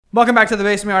Welcome back to the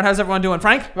Basement Yard. How's everyone doing?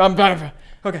 Frank? I'm fine.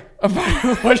 Okay. I'm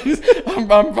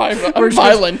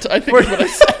violent, I think is what I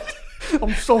said.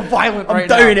 I'm so violent I'm right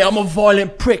doing now. it. I'm a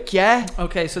violent prick, yeah?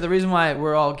 Okay, so the reason why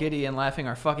we're all giddy and laughing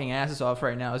our fucking asses off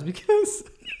right now is because...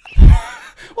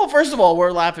 Well, first of all,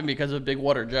 we're laughing because of Big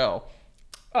Water Joe.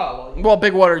 Oh, Well,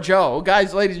 Big Water Joe.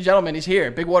 Guys, ladies and gentlemen, he's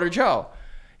here. Big Water Joe.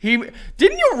 Didn't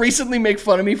you recently make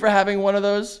fun of me for having one of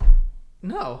those?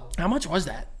 no. How much was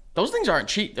that? Those things aren't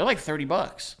cheap. They're like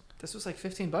 $30. This was like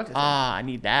 $15, I think. I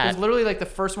need It that. was literally like the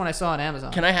first one I saw on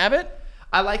Amazon. Can I have it?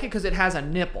 I like it because it has a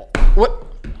nipple. What?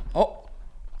 Oh.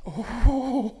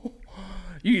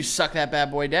 You suck that bad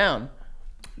boy down.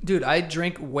 Dude, I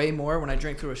drink way more when I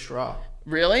drink through a straw.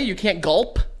 Really? You can't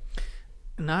gulp?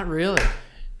 Not really.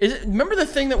 Remember the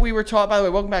thing that we were taught? By the way,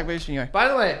 welcome back, Basement Yard. By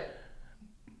the way,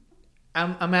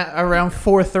 I'm at around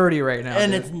 4:30 right now.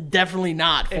 And dude. it's definitely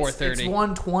not 4:30. It's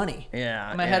 1:20. Yeah,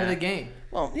 I'm ahead of yeah. the game.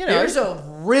 Well, you know, There's a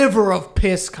river of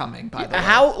piss coming, by the way.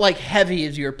 how like heavy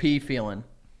is your pee feeling?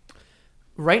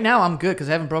 Right now, I'm good because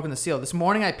I haven't broken the seal. This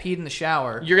morning, I peed in the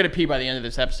shower. You're gonna pee by the end of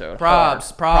this episode.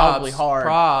 Probs. Probably hard.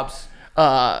 Probs.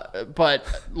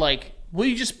 But like,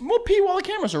 we'll pee while the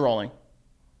cameras are rolling.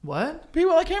 What? Pee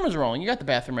while the cameras are rolling. You got the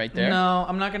bathroom right there. No,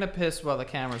 I'm not going to piss while the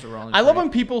cameras are rolling. I love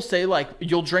when people say like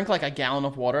you'll drink like a gallon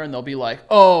of water and they'll be like,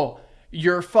 "Oh,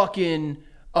 your fucking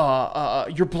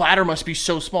your bladder must be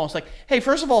so small." It's like, hey,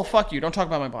 first of all, fuck you. Don't talk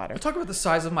about my bladder. Talk about the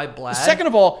size of my bladder. Second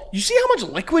of all, you see how much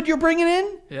liquid you're bringing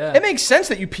in? Yeah. It makes sense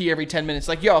that you pee every 10 minutes.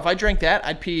 Like, yo, if I drank that,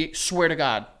 I'd pee, swear to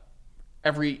God,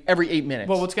 every 8 minutes.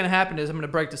 Well, what's going to happen is I'm going to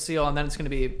break the seal, and then it's going to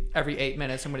be every 8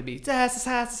 minutes. I'm going to be...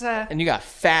 And you got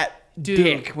fat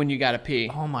dick when you got to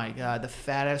pee. Oh, my God. The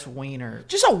fattest wiener.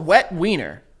 Just a wet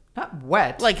wiener. Not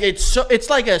wet. Like, it's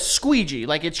like a squeegee.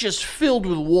 Like, it's just filled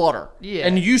with water. Yeah.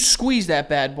 And you squeeze that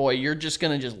bad boy, you're just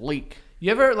going to just leak.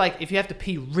 You ever, like, if you have to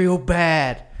pee real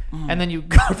bad, and then you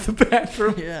go to the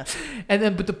bathroom, Yeah. and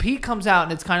then, but the pee comes out,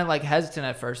 and it's kind of, like, hesitant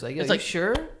at first. Like, It's like, like-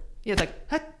 sure? Yeah, it's like,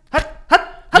 hut, hut,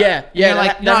 hut, hut. Yeah, And yeah, you're that-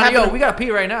 like, that no, happened yo, to- we got to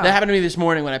pee right now. That happened to me this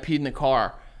morning when I peed in the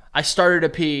car. I started to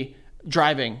pee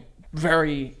driving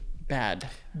very bad.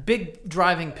 Big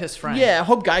driving piss friend. Yeah, I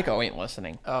hope Geico ain't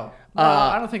listening. Oh. No,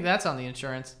 I don't think that's on the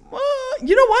insurance. Well,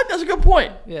 you know what? That's a good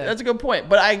point. Yeah. That's a good point.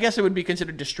 But I guess it would be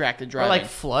considered distracted Or driving. like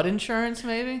flood insurance,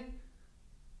 maybe?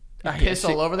 I piss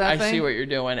all over that I thing? see what you're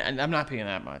doing, and I'm not peeing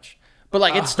that much. But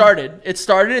like it started,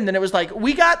 and then it was like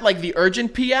we got like the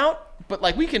urgent pee out, but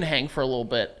like we can hang for a little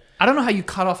bit. I don't know how you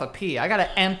cut off a pee. I got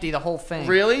to empty the whole thing.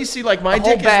 Really? See, like my The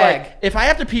whole dick is bag. like if I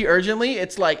have to pee urgently,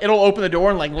 it's like it'll open the door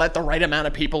and like let the right amount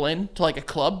of people in to like a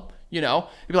club. You know,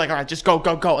 you'd be like, all right, just go,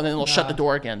 go, go, and then they'll shut the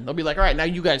door again. They'll be like, all right, now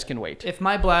you guys can wait. If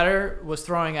my bladder was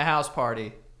throwing a house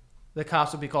party, the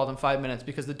cops would be called in 5 minutes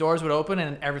because the doors would open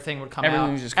and everything would come Everything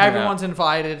out. would just come out. Everyone's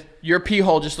invited. Your pee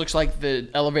hole just looks like the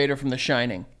elevator from The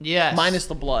Shining. Yes. Minus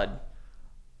the blood.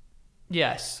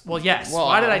 Yes. Well, yes. Well,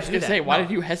 why did I was do gonna that? say, why No.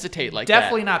 did you hesitate like that?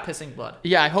 Definitely not pissing blood.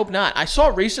 Yeah, I hope not. I saw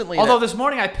recently. Although that, this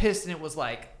morning I pissed and it was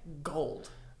like gold.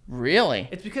 really,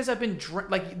 It's because I've been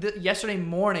yesterday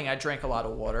morning I drank a lot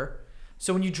of water.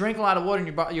 So when you drink a lot of water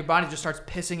and your body just starts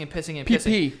pissing and pissing and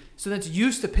pissing. PP. So that's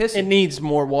used to pissing. it needs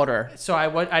more water. So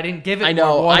I didn't give it I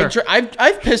know. more water.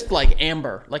 I've pissed like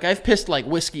amber. Like I've pissed like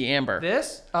whiskey amber.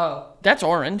 This? Oh. That's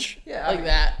orange. Yeah. like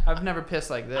that. I've never pissed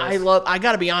like this. I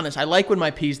gotta be honest. I like when my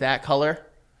pee's that color,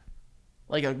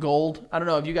 like a gold. I don't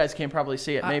know if you guys can probably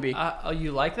see it. Maybe. Oh,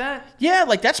 you like that? Yeah,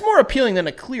 like that's more appealing than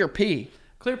a clear pee.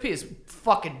 Clear pee is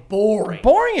fucking boring.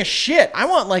 Boring as shit. I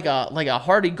want like a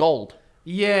hearty gold.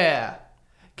 Yeah.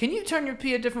 Can you turn your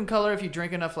pee a different color if you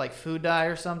drink enough like food dye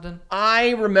or something?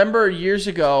 I remember years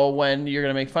ago when you're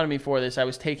gonna make fun of me for this. I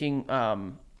was taking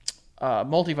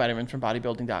multivitamins from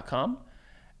bodybuilding.com,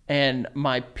 and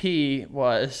my pee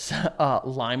was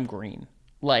lime green,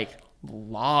 like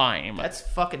lime That's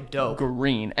fucking dope.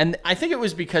 green. And I think it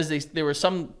was because there was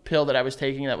some pill that I was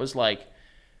taking that was like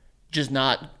just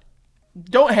not.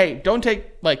 Don't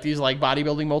take like these like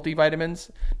bodybuilding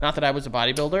multivitamins. Not that I was a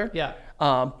bodybuilder. Yeah.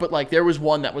 But like there was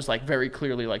one that was like very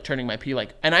clearly like turning my pee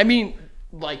like, and I mean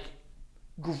like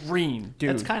green, dude.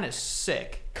 That's kind of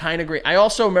sick. Kind of green. I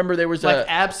also remember there was Like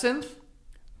absinthe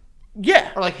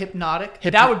yeah. or like hypnotic.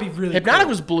 That would be really Hypnotic cool.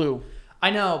 was blue. I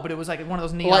know, but it was like one of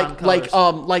those neon Like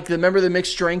colors. remember the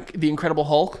mixed drink, the Incredible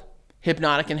Hulk,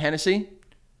 Hypnotic and Hennessy.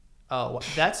 Oh,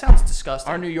 that sounds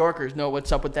disgusting. Our New Yorkers know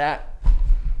what's up with that.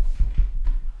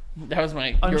 That was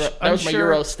my unsure.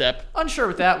 Euro step. Unsure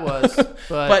what that was,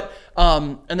 But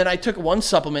and then I took one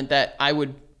supplement that I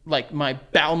would like my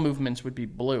bowel movements would be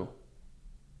blue.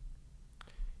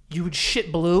 you would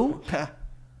shit blue?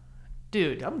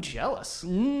 Dude, I'm jealous.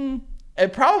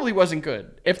 It probably wasn't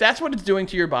good. If that's what it's doing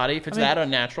to your body, if it's that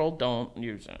unnatural, don't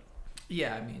use it.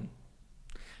 Yeah, I mean,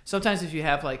 sometimes if you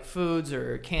have like foods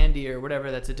or candy or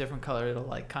whatever that's a different color, it'll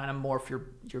like kind of morph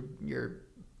your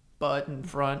butt in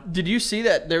front. Did you see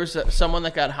that there was someone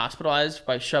that got hospitalized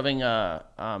by shoving a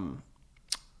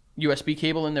USB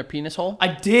cable in their penis hole? I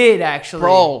did actually.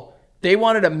 Bro, they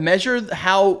wanted to measure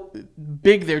how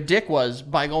big their dick was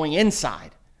by going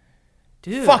inside.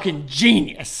 Dude. Fucking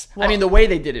genius. Well, I mean, the way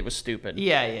they did it was stupid.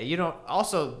 Yeah. You don't.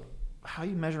 Also, how are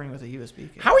you measuring with a USB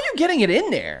cable? How are you getting it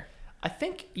in there? I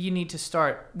think you need to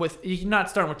start with. You're not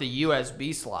starting with the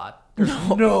USB slot. There's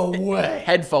no way.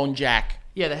 Headphone jack.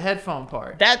 Yeah, the headphone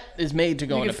part. That is made to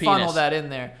go you in a can penis. funnel that in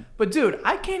there. But dude,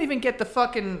 I can't even get the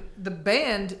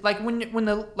band like when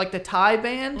the tie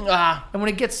band and when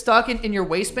it gets stuck in your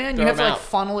waistband, you have to like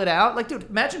funnel it out. Like, dude,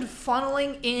 imagine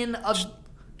funneling in a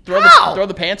throw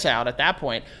the pants out at that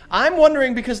point. I'm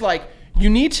wondering because like you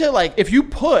need to like if you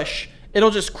push,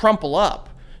 it'll just crumple up.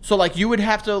 So like you would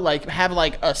have to like have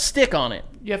like a stick on it.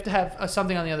 You have to have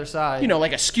something on the other side. You know,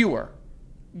 like a skewer.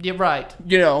 Yeah, right.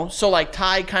 You know, so like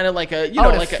tie kind of like a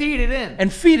like feed it in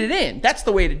and feed it in. That's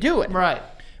the way to do it. Right.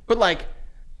 But like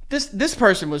this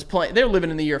person was playing. They're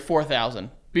living in the year 4000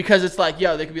 because it's like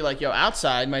they could be like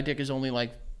outside my dick is only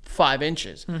like 5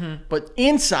 inches, but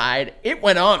inside it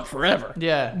went on forever.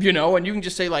 Yeah. You know, and you can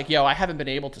just say like I haven't been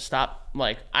able to stop.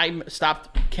 Like I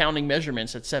stopped counting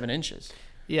measurements at 7 inches.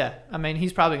 Yeah, I mean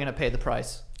he's probably gonna pay the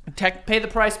price. Pay the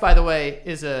Price, by the way,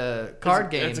 is a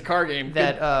card game. It's a card game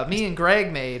that me and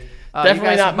Greg made.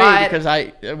 Definitely not me because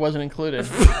it wasn't included.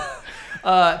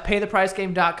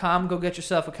 PayThePriceGame.com. Go get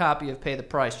yourself a copy of Pay the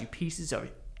Price, you pieces of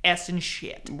S and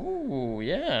shit. Ooh,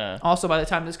 yeah. Also, by the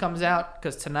time this comes out,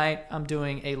 because tonight I'm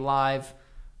doing a live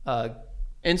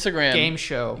Instagram game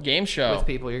show with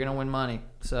people. You're gonna win money.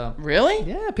 So really?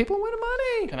 Yeah, people win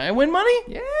money. Can I win money?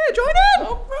 Yeah, join in.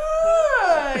 All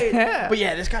right. Yeah. But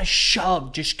yeah, this guy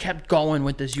just kept going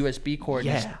with this USB cord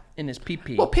in his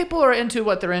pee-pee. Well, people are into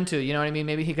what they're into. You know what I mean?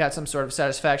 Maybe he got some sort of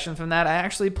satisfaction from that. I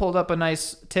actually pulled up a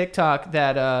nice TikTok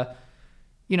that,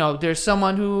 there's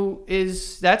someone who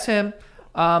that's him.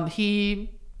 He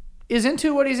is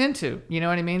into what he's into. You know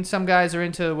what I mean? Some guys are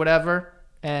into whatever.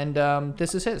 And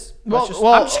this is his. I'm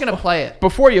just going to play it.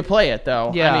 Before you play it,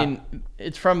 though, yeah. I mean,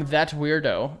 it's from That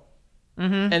Weirdo.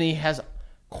 Mm-hmm. And he has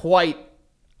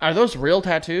are those real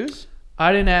tattoos?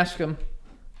 I didn't ask him.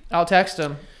 I'll text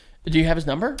him. Do you have his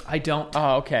number? I don't.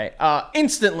 Oh, okay.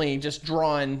 Instantly just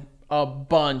drawing a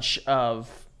bunch of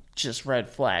just red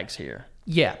flags here.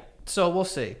 Yeah. So we'll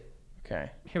see. Okay.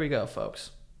 Here we go,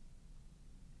 folks.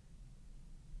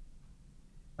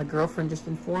 My girlfriend just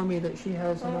informed me that she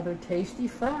has another tasty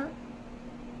fart.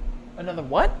 Another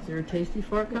what? Is there a tasty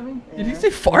fart coming? Did he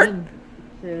say fart?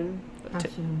 Soon. How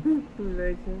soon?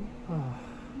 Very soon.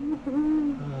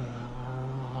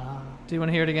 Do you want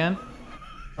to hear it again?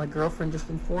 My girlfriend just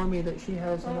informed me that she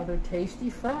has another tasty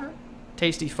fart.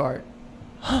 Tasty fart.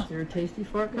 Is there a tasty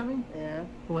fart coming? Yeah.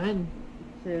 When?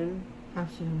 Soon. How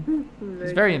soon?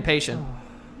 He's very impatient.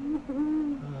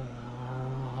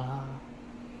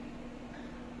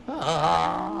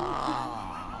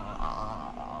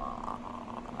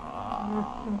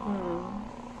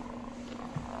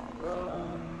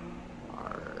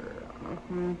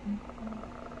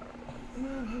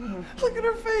 Look at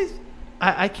her face.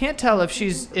 I can't tell if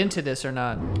she's into this or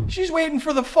not. She's waiting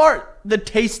for the fart. The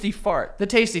tasty fart. The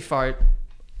tasty fart.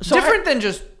 So different than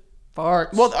just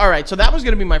farts. Well, all right. So that was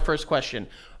going to be my first question.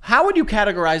 How would you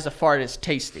categorize a fart as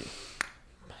tasty?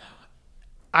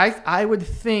 I would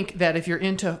think that if you're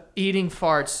into eating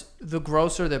farts, the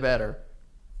grosser the better.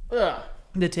 Ugh.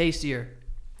 The tastier.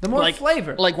 The more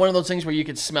flavor. Like one of those things where you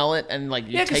could smell it and like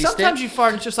you taste it. Yeah, because sometimes you fart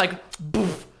and it's just like,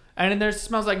 boof, and then there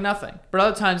smells like nothing. But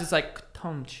other times it's like,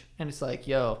 tunch, and it's like,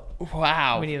 yo.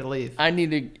 Wow. We need to leave. I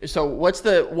need to. So what's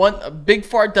the one? A big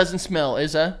fart doesn't smell,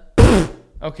 is a?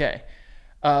 Okay.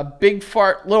 Big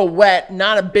fart, little wet,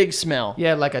 not a big smell.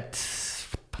 Yeah, like a.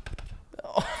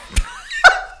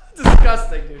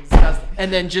 Disgusting, dude. Disgusting.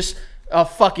 And then just a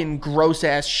fucking gross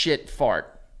ass shit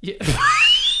fart. Yeah.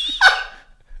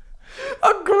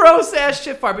 A gross ass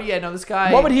shit fart. But yeah, no, this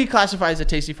guy. What would he classify as a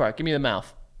tasty fart? Give me the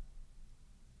mouth.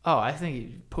 Oh, I think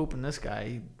he'd pooping this guy.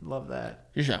 He'd love that.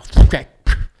 Okay.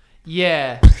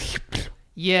 Yeah.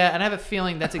 Yeah, and I have a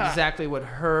feeling that's exactly what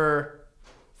her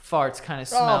farts kind of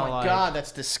smell like. Oh my god,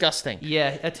 that's disgusting.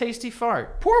 Yeah, a tasty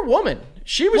fart. Poor woman.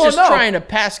 She was trying to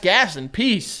pass gas in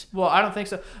peace. Well, I don't think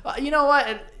so. You know what?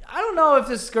 I don't know if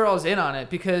this girl is in on it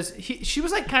because she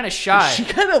was like kind of shy. She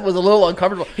kind of was a little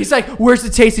uncomfortable. He's like, "Where's the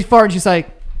tasty fart?" And she's like,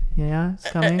 Yeah, it's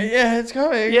coming. Yeah, it's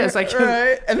coming. Yeah, it's like-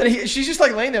 right. And then she's just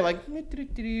like laying there, like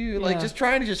just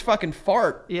trying to just fucking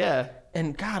fart. Yeah.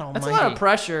 And God Almighty, That's a lot of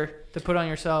pressure to put on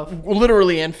yourself.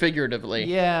 literally and figuratively.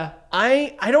 Yeah.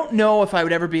 I don't know if I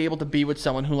would ever be able to be with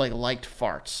someone who like liked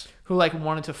farts. Who like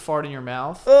wanted to fart in your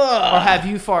mouth? Ugh. Or have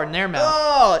you fart in their mouth?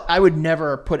 Oh, I would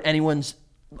never put anyone's.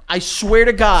 I swear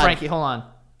to God, Frankie, hold on.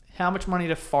 How much money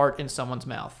to fart in someone's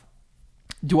mouth?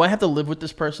 do I have to live with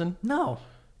this person? No.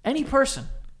 Any person.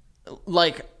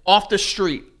 Like off the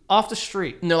street, Off the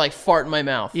street. and they're like fart in my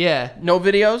mouth. Yeah. No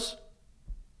videos.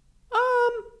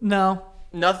 No.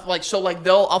 Nothing. Like so. Like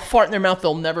I'll fart in their mouth.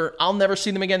 I'll never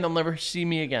see them again. They'll never see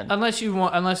me again. Unless you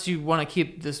want to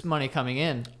keep this money coming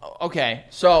in. Okay,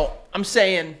 so I'm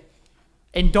saying.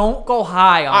 And don't go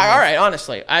high on All this. right,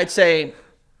 honestly, I'd say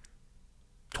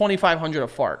 $2,500 a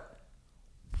fart.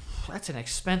 That's an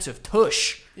expensive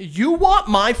tush. You want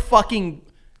my fucking?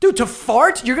 Dude, to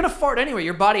fart? You're going to fart anyway.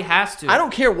 Your body has to. I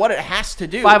don't care what it has to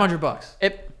do. $500.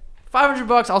 It,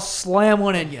 $500, I'll slam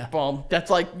one in you. well, that's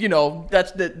like,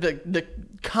 that's the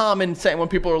common saying when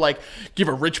people are like, give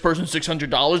a rich person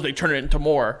 $600, they turn it into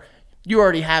more. You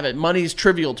already have it. Money's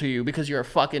trivial to you because you're a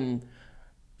fucking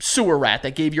sewer rat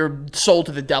that gave your soul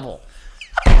to the devil.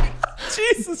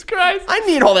 Jesus Christ. I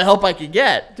need all the help I could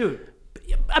get. Dude,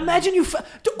 imagine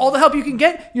all the help you can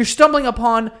get, you're stumbling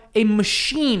upon a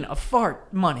machine of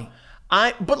fart money.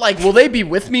 But like, will they be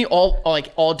with me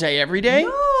all day, every day?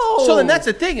 No. So then that's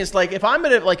the thing is like, if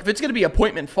it's gonna be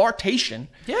appointment fartation,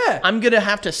 Yeah. I'm gonna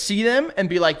have to see them and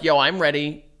be like, yo, I'm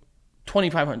ready.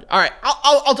 $2,500. All right,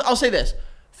 I'll say this,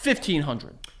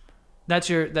 $1,500 That's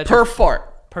per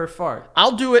fart. per fart.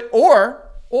 I'll do it, or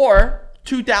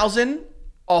 $2,000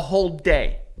 a whole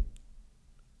day.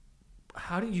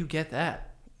 How do you get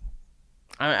that?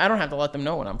 I don't have to let them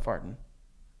know when I'm farting.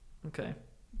 Okay.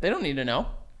 They don't need to know.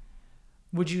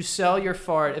 Would you sell your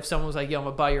fart if someone was like, yo, I'm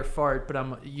gonna buy your fart,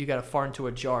 but you gotta fart into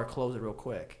a jar, close it real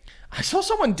quick? I saw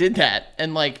someone did that,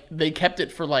 and like they kept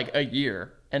it for like a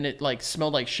year, and it like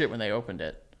smelled like shit when they opened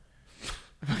it,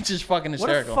 which is fucking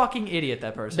hysterical. What a fucking idiot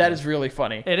that person That is really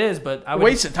funny. It is, but I would...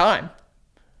 Waste of time.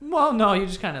 Well, no, you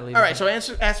just kind of leave All it. right, so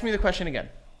ask me the question again.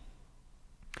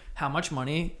 How much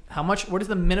money, what is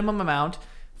the minimum amount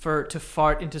to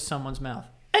fart into someone's mouth?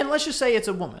 And let's just say it's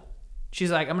a woman.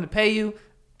 She's like, I'm gonna pay you,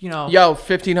 Yo,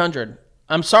 $1,500.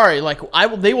 I'm sorry, like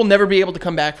they will never be able to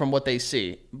come back from what they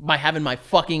see by having my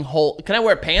fucking whole. Can I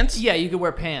wear pants? Yeah, you could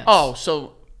wear pants. Oh,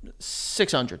 so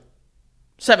 $600,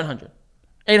 $700,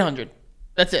 $800.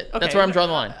 That's it. That's Okay, where I'm drawing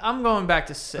the line. I'm going back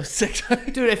to six.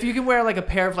 $600. Dude, if you can wear like a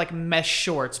pair of like mesh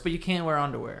shorts, but you can't wear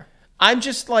underwear. I'm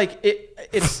just like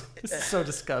it's. This is so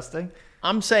disgusting.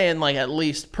 I'm saying like at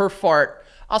least per fart.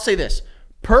 I'll say this: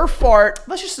 per fart,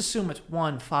 Let's just assume it's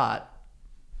one fart.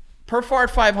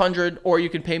 $500, or you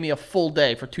can pay me a full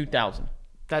day for $2,000.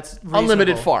 That's reasonable.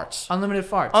 Unlimited farts. Unlimited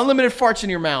farts. Unlimited farts in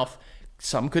your mouth.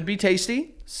 Some could be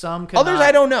tasty. Some could Others not.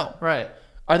 I don't know. Right.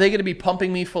 Are they going to be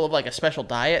pumping me full of like a special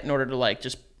diet in order to like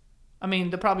just? I mean,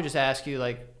 they'll probably just ask you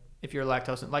like if you're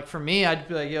lactose. Like for me, I'd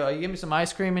be like, yo, you give me some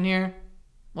ice cream in here,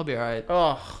 we'll be all right.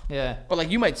 Oh, Yeah. but like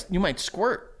you might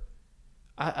squirt.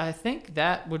 I think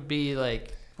that would be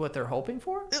like what they're hoping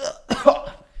for.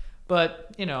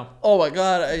 But Oh my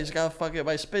god! I just got fucking.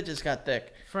 My spit just got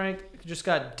thick. Frank just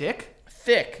got dick.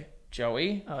 Thick,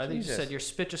 Joey. Oh, I think Jesus. you said your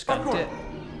spit just got dick.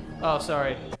 Oh,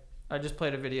 sorry. I just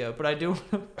played a video, but I do.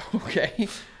 Okay.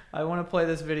 I want to play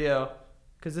this video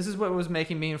because this is what was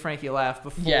making me and Frankie laugh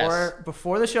Yes.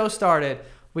 before the show started.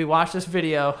 We watched this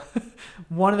video.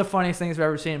 One of the funniest things I've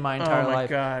ever seen in my entire Oh my life.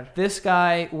 god. This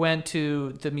guy went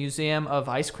to the Museum of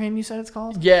Ice Cream. You said it's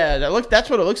called? Yeah, that's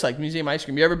what it looks like. Museum ice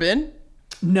cream. You ever been?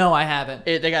 No, I haven't.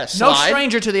 They got a No slide.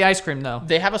 stranger to the ice cream, though.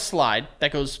 They have a slide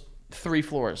that goes 3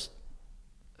 floors.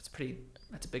 That's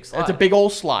a big slide. It's a big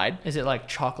old slide. Is it like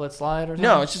chocolate slide or something?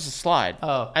 No, it's just a slide.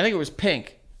 Oh. I think it was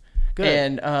pink. Good.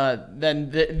 And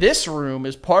then this room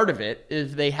is part of it.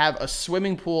 Is they have a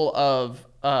swimming pool of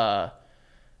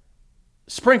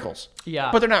sprinkles.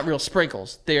 Yeah. But they're not real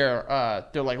sprinkles. They're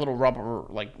like little rubber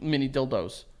like mini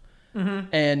dildos.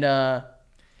 Mm-hmm. And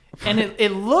And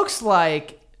it looks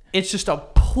like it's just a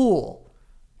pool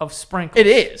of sprinkles. it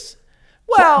is.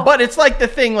 Well, But it's like the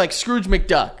thing like Scrooge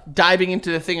McDuck diving into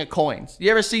the thing of coins.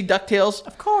 You ever see DuckTales?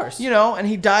 of course. And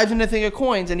he dives into the thing of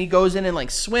coins and he goes in and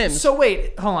like swims. So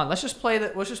wait, hold on. Let's just play it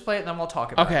and then we'll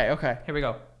talk about it. Okay. Here we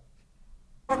go.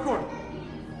 Parkour.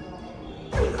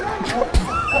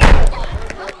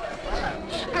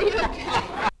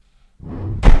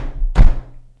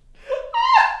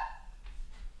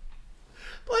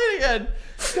 Play it again.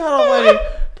 God almighty.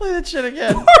 Play that shit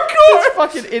again. Parkour! This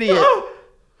fucking idiot.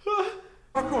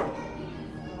 Parkour.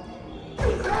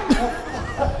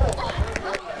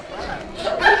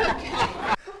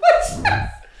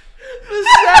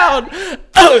 ground.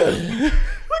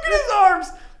 Look at his arms.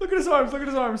 Look at his arms. Look at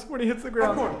his arms when he hits the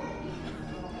ground.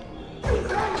 That's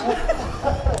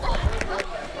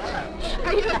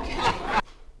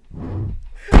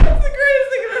the greatest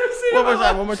thing I've ever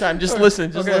seen. One more time. Just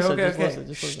listen. Just listen. Okay.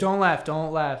 Listen. Shh, don't laugh.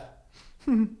 Don't laugh.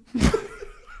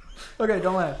 Okay,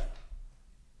 don't laugh.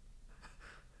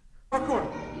 Parkour.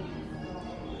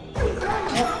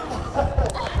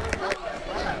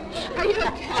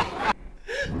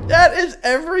 That is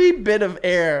every bit of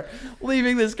air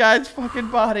leaving this guy's fucking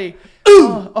body.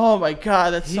 Oh my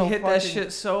god, that's so He hit fucking, that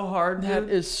shit so hard, That dude.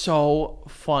 is so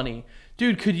funny.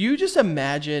 Dude, could you just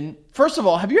imagine? First of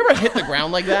all, have you ever hit the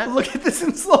ground like that? Look at this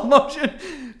in slow motion.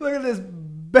 Look at this.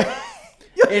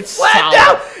 It's flattened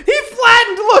solid. out. He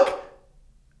flattened. Look.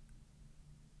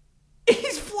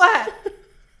 He's flat.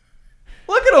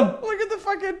 Look at him. Look at the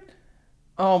fucking.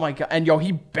 Oh my god. And yo,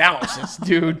 he bounces,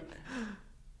 dude.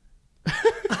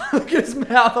 Look at his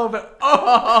mouth open.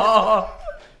 Oh.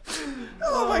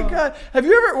 Oh my god. Have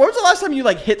you ever, when was the last time you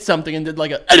like hit something and did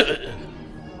like a.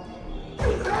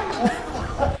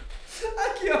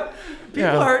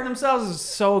 People hurting themselves is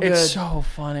so good. It's so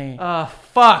funny.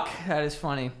 Fuck. That is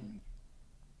funny.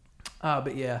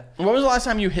 But yeah. When was the last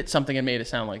time you hit something and made it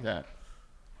sound like that?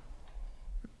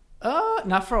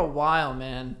 Not for a while,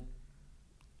 man.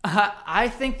 I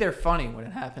think they're funny when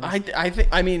it happens. I think,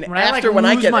 I mean, when after I, like, when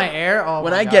I lose get my air, oh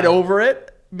when my I God. get over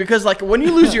it, because like when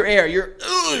you lose your air, you're.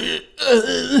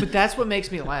 But that's what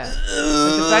makes me laugh.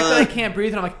 Like the fact that I can't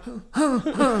breathe and I'm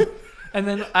like, and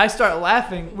then I start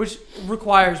laughing, which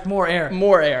requires more air,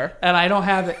 and I don't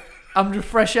have it. I'm just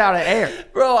fresh out of air.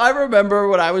 Bro, I remember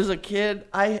when I was a kid,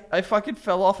 I fucking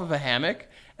fell off of a hammock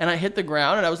and I hit the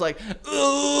ground and I was like,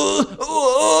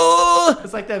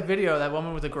 It's like that video, that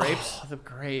woman with the grapes. Oh, the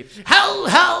grapes. Hell.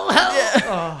 Yeah.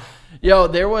 Oh. Yo,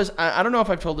 there was, I don't know if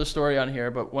I've told this story on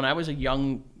here, but when I was a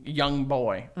young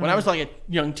boy, when I was like a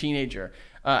young teenager,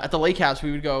 at the lake house,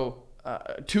 we would go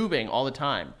tubing all the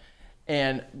time.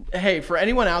 And hey, for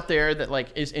anyone out there that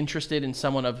like is interested in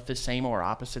someone of the same or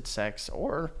opposite sex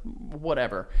or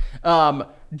whatever,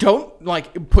 don't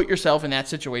like put yourself in that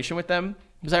situation with them.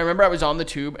 Because I remember I was on the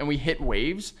tube and we hit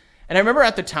waves. And I remember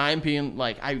at the time being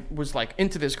like, I was like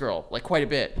into this girl like quite a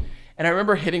bit. And I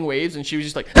remember hitting waves and she was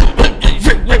just like,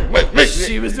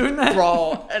 She was doing that?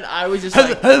 bro. And I was just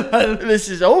like, this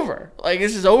is over. Like,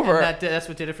 this is over. And that's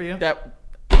what did it for you? That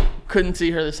couldn't see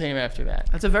her the same after that.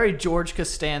 That's a very George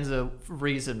Costanza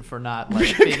reason for not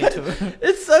like being into it.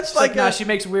 It's such It's like, nah, she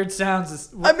makes weird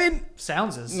sounds. I mean,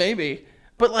 sounds is maybe.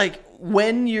 But like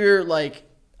when you're like,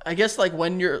 I guess like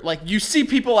when you're like, you see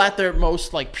people at their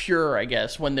most like pure, I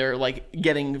guess, when they're like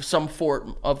getting some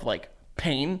form of like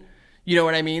pain. You know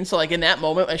what I mean? So like in that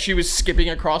moment, as she was skipping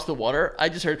across the water, I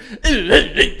just heard,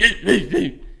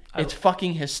 it's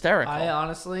fucking hysterical. I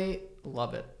honestly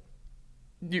love it.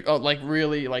 You like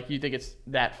really like you think it's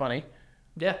that funny?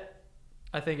 Yeah,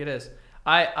 I think it is.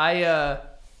 I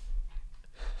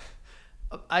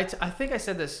think I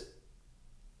said this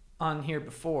on here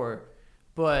before,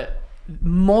 but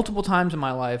multiple times in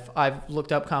my life I've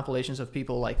looked up compilations of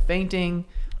people like fainting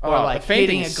or like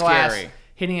hitting a glass, scary.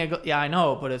 Yeah, I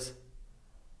know, but it's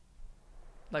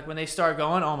like when they start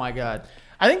going, oh my God.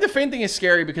 I think the fainting is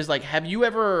scary because, like, have you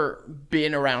ever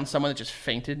been around someone that just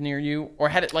fainted near you, or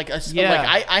had it like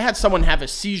I had someone have a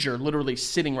seizure literally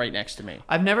sitting right next to me.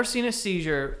 I've never seen a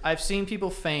seizure. I've seen people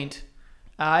faint.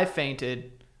 I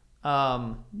fainted.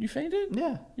 You fainted?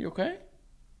 Yeah, You okay?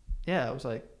 yeah. I was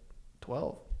like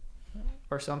 12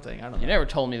 or something. I don't know. You never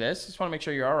told me this. Just want to make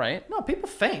sure you're all right. No, people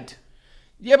faint.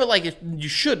 Yeah, but like you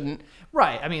shouldn't.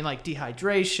 Right. I mean, like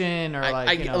dehydration or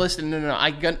Listen, no.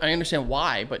 I understand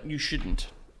why, but you shouldn't.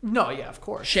 No, yeah, of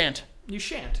course. Shan't. You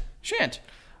shan't.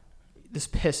 This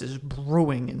piss is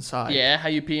brewing inside. Yeah, how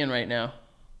you peeing right now?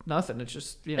 Nothing. It's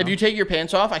just, If you take your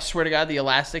pants off, I swear to God, the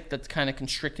elastic that's kind of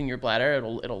constricting your bladder,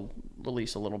 it'll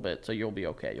release a little bit, so you'll be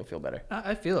okay. You'll feel better.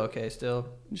 I feel okay still.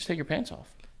 Just take your pants off.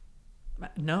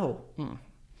 No.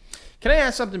 Can I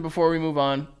ask something before we move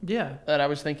on? Yeah. That I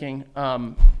was thinking.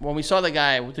 When we saw the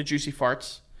guy with the juicy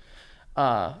farts,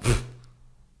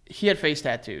 he had face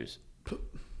tattoos.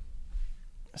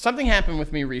 Something happened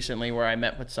with me recently where I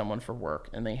met with someone for work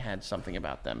and they had something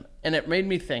about them. And it made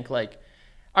me think, like,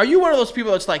 are you one of those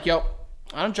people that's like, yo,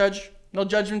 I don't judge. No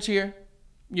judgments here.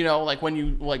 You know, like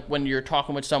when you're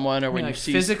talking with someone or when you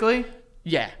see physically?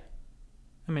 Yeah.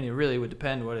 I mean, it really would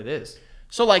depend what it is.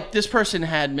 So like this person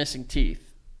had missing teeth.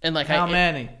 And like How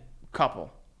many?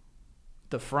 Couple.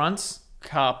 The fronts?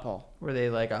 Couple. Were they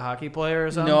like a hockey player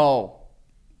or something? No.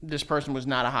 This person was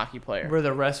not a hockey player. Were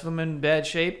the rest of them in bad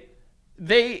shape?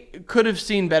 They could have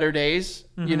seen better days.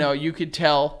 Mm-hmm. You know, you could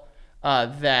tell.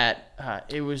 that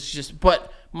it was just.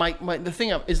 But my the thing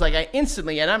is like I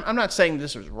instantly, and I'm not saying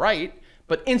this was right,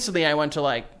 but instantly I went to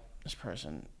like this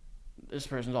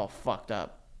person's all fucked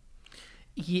up.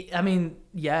 Yeah, I mean,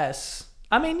 yes.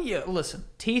 I mean, yeah, listen,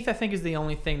 teeth I think is the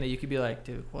only thing that you could be like,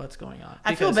 dude, what's going on?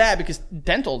 I feel bad because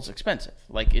dental's expensive.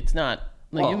 Like it's not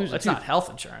like you lose a it's tooth. not health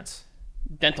insurance.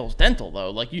 Dental's dental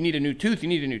though. Like you need a new tooth.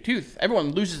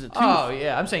 Everyone loses a tooth. Oh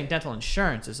yeah, I'm saying dental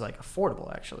insurance is like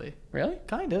affordable actually. Really?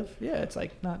 Kind of. Yeah, it's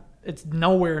like not. It's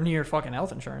nowhere near fucking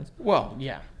health insurance. Well,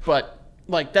 yeah, but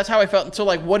like that's how I felt. So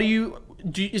like, what do you?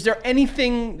 Is there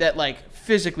anything that like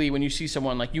physically when you see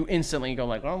someone like you instantly go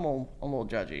like, I'm a little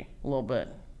judgy, a little bit.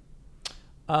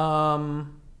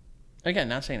 Again,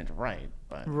 not saying it's right,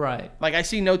 but right. Like I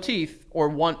see no teeth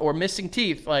or missing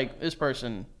teeth. Like this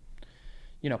person,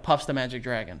 puffs the magic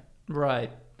dragon.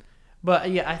 Right. But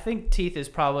yeah, I think teeth is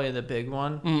probably the big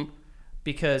one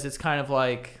because it's kind of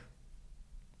like,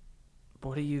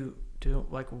 what do you do?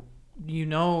 Like,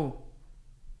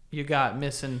 you got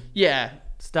missing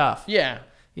stuff. Yeah.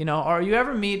 Or you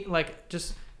ever meet like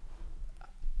just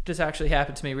actually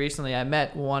happened to me recently. I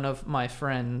met one of my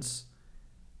friends'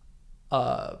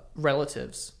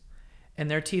 relatives, and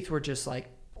their teeth were just like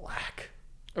black.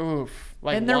 Oof.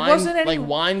 Like and there wine, wasn't any like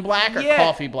wine black or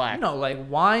coffee black? No, like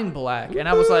wine black. And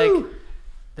I was like,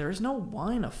 there is no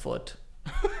wine afoot.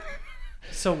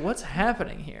 So what's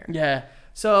happening here? Yeah.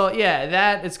 So yeah,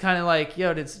 that it's kind of like,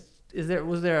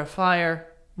 was there a fire?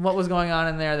 What was going on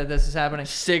in there that this is happening?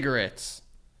 Cigarettes.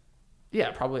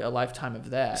 Yeah, probably a lifetime of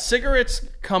that. Cigarettes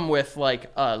come with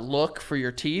like a look for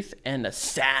your teeth and a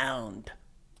sound.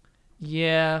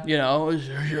 Yeah.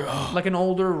 Like an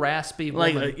older raspy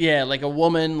woman. Like a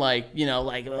woman, like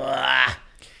ugh.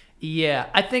 Yeah,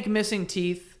 I think missing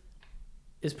teeth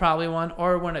is probably one,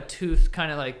 or when a tooth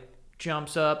kind of like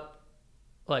jumps up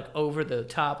like over the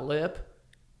top lip,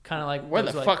 kind of like where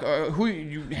the fuck who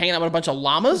you hanging out with a bunch of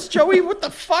llamas, Joey? What the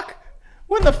fuck?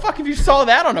 When the fuck have you saw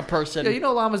that on a person? Yeah,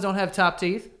 llamas don't have top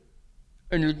teeth.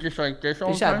 And you're just like this all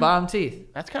They the just have time? bottom teeth.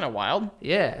 That's kind of wild.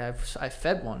 Yeah, I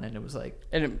fed one and it was like.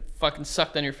 And it fucking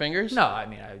sucked on your fingers? No, I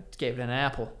mean I gave it an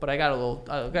apple, but I got a little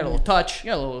touch.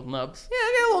 You got a little nubs. Yeah,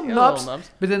 I got a little nubs.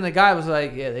 But then the guy was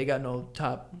like, "Yeah, they got no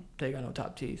top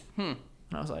teeth." And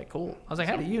I was like, "Cool." I was like,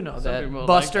 "How do you know that,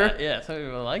 Buster?" Like that. Yeah, some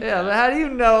people like that. Yeah, but how do you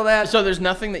know that? So there's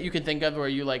nothing that you can think of where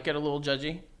you like get a little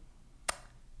judgy?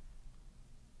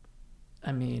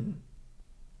 I mean,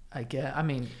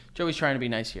 Joey's trying to be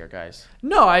nice here, guys.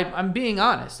 No, I'm being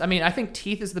honest. I mean, I think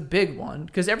teeth is the big one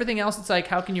because everything else, it's like,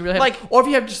 how can you really have, like, or if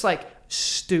you have just like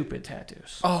stupid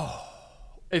tattoos. Oh,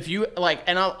 if you like,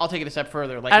 and I'll take it a step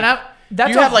further. Like, and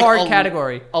that's you a have, like, hard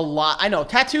category. A lot. I know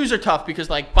tattoos are tough because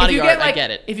like body art, I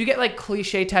get it. If you get like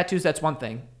cliche tattoos, that's one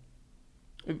thing.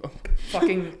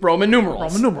 Fucking Roman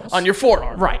numerals on your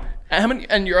forearm, right? And how many?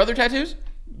 And your other tattoos?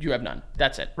 You have none.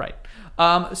 That's it, right?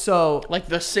 So like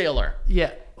the sailor.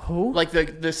 Yeah. Who? Like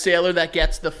the sailor that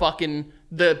gets the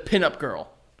pinup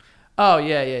girl. Oh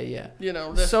yeah.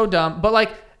 So dumb. But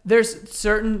like, there's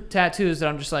certain tattoos that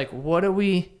I'm just like, what are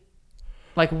we?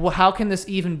 Like, how can this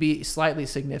even be slightly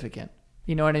significant?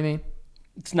 You know what I mean?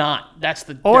 It's not.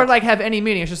 Or like have any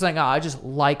meaning. It's just like, I just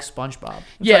like SpongeBob.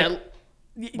 It's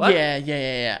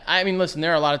yeah. I mean, listen,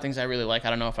 there are a lot of things I really like. I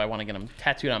don't know if I want to get them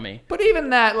tattooed on me. But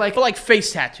even that, like, but like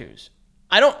face tattoos.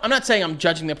 I'm not saying I'm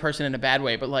judging the person in a bad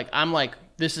way, but like I'm like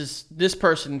this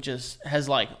person just has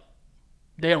like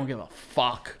they don't give a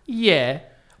fuck. Yeah.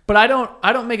 But I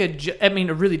don't make I mean,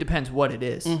 it really depends what it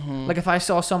is. Mm-hmm. Like if I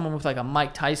saw someone with like a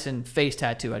Mike Tyson face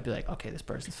tattoo, I'd be like, okay, this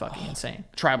person's fucking insane.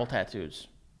 Tribal tattoos.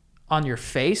 On your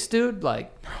face, dude?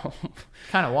 Like,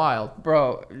 kind of wild.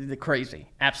 Bro, crazy.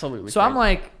 Absolutely So crazy. I'm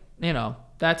like,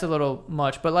 that's a little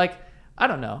much. But like, I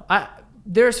don't know.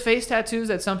 There's face tattoos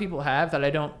that some people have that I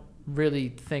don't really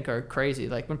think are crazy.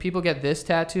 Like when people get this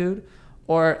tattooed,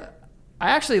 or I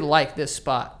actually like this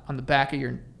spot on the back of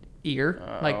your ear.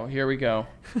 Oh, here we go.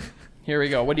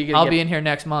 What are you gonna I'll be in here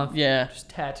next month. Yeah. Just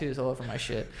tattoos all over my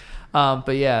shit.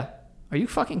 But yeah. Are you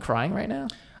fucking crying right now?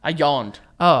 I yawned.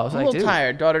 Oh, I was I'm like, a little dude.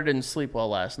 tired. Daughter didn't sleep well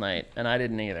last night, and I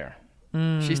didn't either.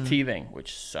 She's teething,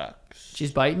 which sucks.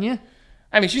 She's biting you?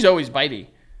 I mean, she's always bitey.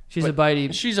 She's a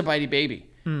bitey. She's a bitey baby.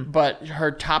 But her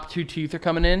top two teeth are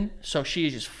coming in, so she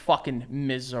is just fucking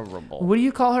miserable. What do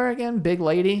you call her again? Big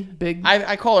lady? Big?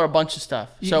 I call her a bunch of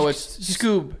stuff. So it's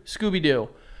Scooby-Doo.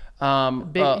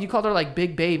 You called her like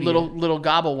big baby. Little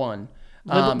Gobble one.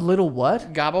 Little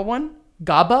what? Gabba one?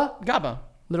 Gabba? Gabba.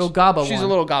 Little Gabba one. She's a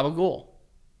little Gabagool.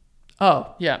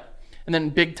 Oh. Yeah. And then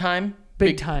Big Time.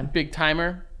 Big Time. Big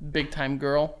Timer. Big Time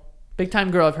Girl. Big Time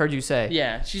Girl, I've heard you say.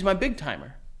 Yeah, she's my big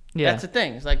timer. Yeah. That's the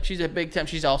thing. It's like she's a big time.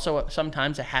 She's also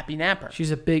sometimes a happy napper. She's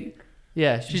a big...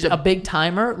 Yeah, she's a big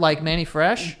timer like Manny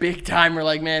Fresh. Big timer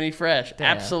like Manny Fresh.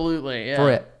 Damn. Absolutely.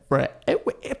 Yeah.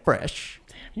 Fresh.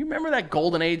 You remember that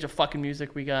golden age of fucking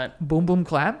music we got? Boom Boom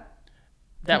Clap.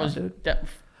 That Come was on, dude. that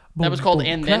Boom, was called boom,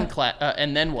 And clap. Then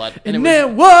and then what? And it was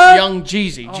then what? Young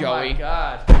Jeezy, Oh Joey. my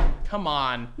god. Come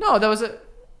on. No, that was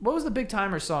what was the Big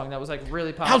Timer song that was like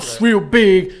really popular? House real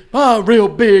big, real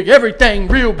big, everything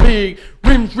real big,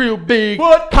 rims real big,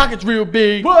 pockets real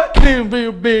big, them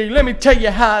real big. Let me tell you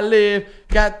how I live.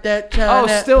 Got that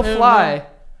China. Oh, Still Fly.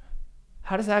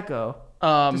 How does that go?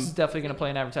 This is Um, definitely gonna play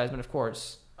an advertisement, of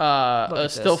course. at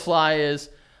Still this. Fly is,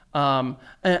 and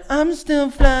I'm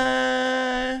still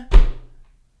fly.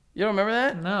 You don't remember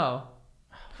that? No.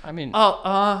 I mean,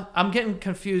 I'm getting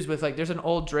confused with like there's an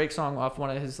old Drake song off one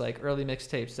of his like early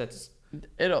mixtapes that's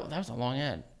that was a long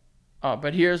ad. Oh,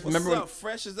 but here's What's remember. up?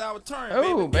 Fresh is our turn.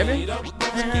 Oh, baby.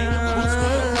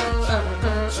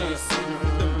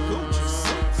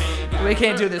 we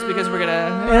can't do this because we're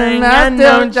gonna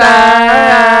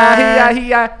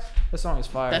the song is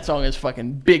fire. That song is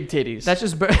fucking big titties. That's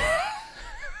just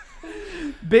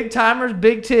big timers,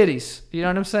 big titties. You know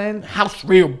what I'm saying? House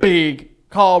real big,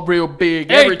 car real big,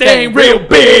 Everything everything real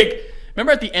big.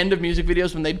 Remember at the end of music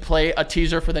videos when they'd play a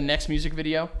teaser for the next music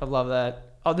video? I love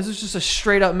that. Oh, this is just a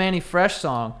straight up Manny Fresh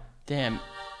song. Damn.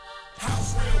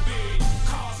 House real big,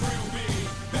 cars real big,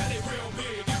 belly real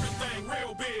big, everything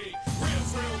real big,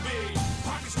 rims real big,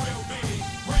 pockets real big,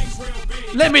 rings real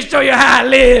big. Let me show you how I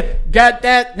live. Got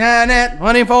that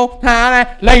 24,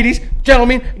 ladies,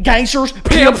 gentlemen, gangsters,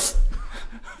 pimps,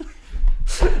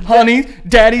 honeys,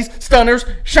 daddies, stunners,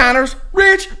 shiners,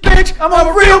 rich bitch. I'm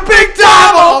a real big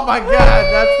timer. Oh my god,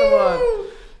 that's the one.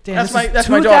 Damn, That's this is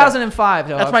my daughter. 2005,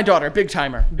 dog. That's my daughter, big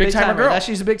timer, big timer girl.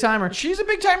 She's a big timer. She's a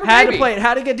big timer Had baby. to play it.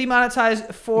 Had to get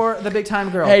demonetized for the big time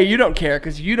girl. Hey, you don't care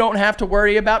because you don't have to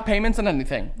worry about payments on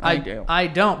anything. I do. I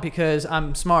don't because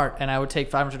I'm smart and I would take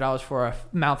 $500 for a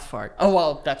mouth fart. Oh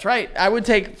well, that's right. I would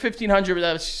take $1,500, but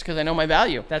that's just because I know my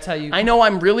value. That's how you. I know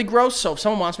I'm really gross, so if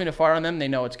someone wants me to fart on them, they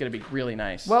know it's gonna be really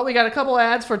nice. Well, we got a couple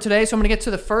ads for today, so I'm gonna get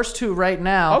to the first two right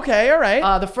now. Okay, all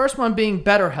right. The first one being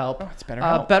BetterHelp. Oh, it's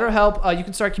BetterHelp. BetterHelp, you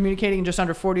can start communicating in just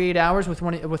under 48 hours with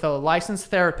a licensed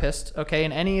therapist, okay,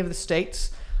 in any of the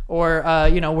states or,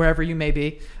 wherever you may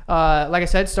be. Like I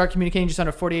said, start communicating in just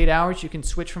under 48 hours. You can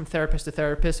switch from therapist to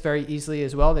therapist very easily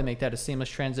as well. They make that a seamless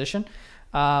transition.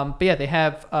 But yeah, they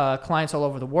have clients all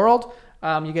over the world.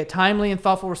 You get timely and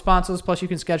thoughtful responses, plus you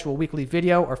can schedule weekly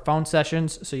video or phone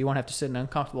sessions so you won't have to sit in an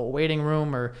uncomfortable waiting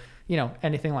room or,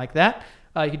 anything like that.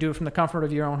 You can do it from the comfort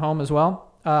of your own home as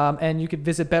well. And you could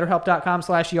visit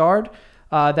betterhelp.com/yard.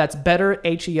 That's better,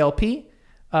 H-E-L-P,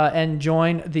 and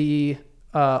join the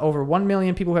over 1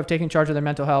 million people who have taken charge of their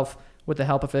mental health with the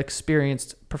help of an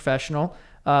experienced professional.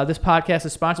 This podcast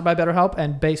is sponsored by BetterHelp,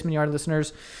 and Basement Yard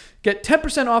listeners get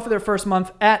 10% off of their first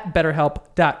month at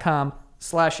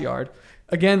betterhelp.com/yard.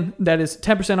 Again, that is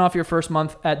 10% off your first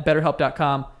month at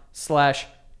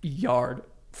betterhelp.com/yard,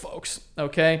 folks.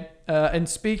 Okay? And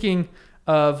speaking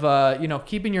of,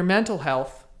 keeping your mental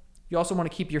health, you also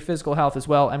want to keep your physical health as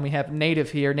well. And we have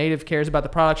Native here. Native cares about the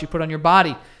products you put on your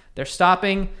body. They're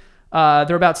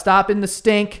about stopping the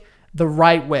stink the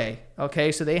right way.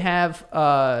 Okay, so they have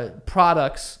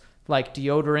products like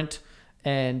deodorant,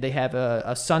 and they have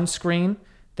a sunscreen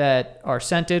that are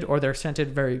scented, or they're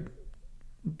scented very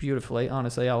beautifully,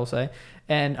 honestly, I will say.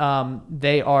 And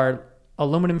they are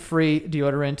aluminum-free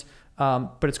deodorant,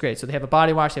 but it's great. So they have a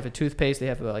body wash, they have a toothpaste, they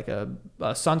have a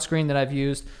sunscreen that I've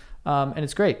used, and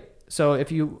it's great. So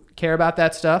if you care about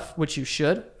that stuff, which you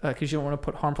should, because you don't want to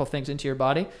put harmful things into your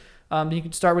body, you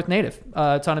can start with Native.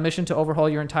 It's on a mission to overhaul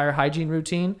your entire hygiene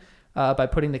routine by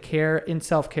putting the care in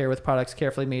self-care with products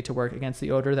carefully made to work against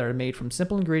the odor that are made from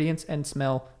simple ingredients and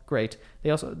smell great.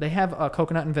 They have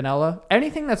coconut and vanilla.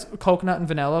 Anything that's coconut and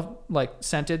vanilla, like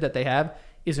scented, that they have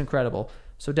is incredible.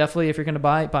 So definitely, if you're going to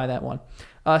buy that one.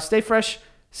 Stay fresh,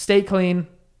 stay clean.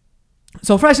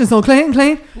 So fresh and so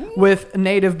clean with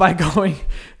Native by going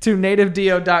to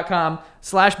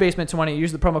nativedeo.com/basement20.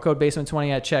 Use the promo code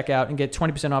basement20 at checkout and get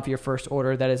 20% off your first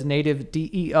order. That is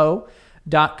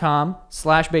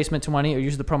nativedeo.com/basement20, or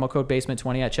use the promo code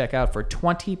basement20 at checkout for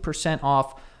 20%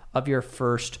 off of your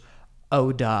first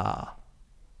order.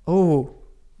 Oh,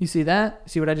 you see that?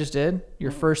 See what I just did?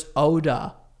 Your first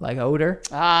order, like odor.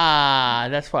 Ah,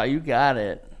 that's why you got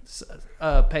it.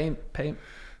 Pay,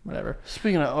 whatever.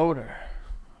 Speaking of odor,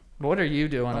 What are you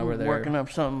doing over I'm there? working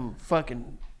up something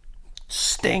fucking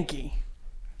stinky.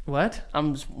 What?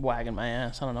 I'm just wagging my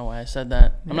ass. I don't know why I said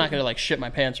that. I'm not gonna like shit my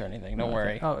pants or anything. Don't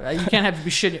worry. Oh, you can't have to be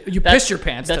shit. You pissed your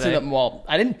pants today. Well,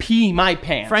 I didn't pee my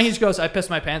pants. Frankie just goes, I pissed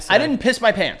my pants today. I didn't piss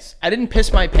my pants.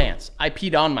 I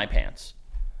peed on my pants.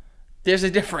 There's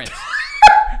a difference.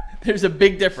 There's a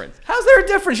big difference. How's there a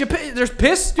difference? There's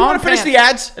piss. Do you want to finish the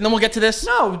ads and then we'll get to this?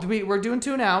 No, we're doing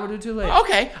 2 now. We're doing 2 later.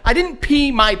 Okay. I didn't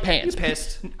pee my pants. You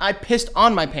pissed. I pissed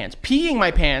on my pants. Peeing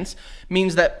my pants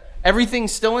means that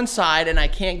everything's still inside and I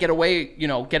can't get away,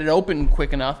 get it open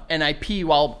quick enough, and I pee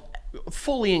while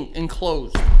fully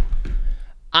enclosed.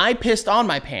 I pissed on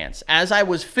my pants. As I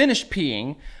was finished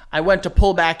peeing, I went to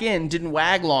pull back in, didn't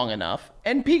wag long enough,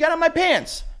 and pee got on my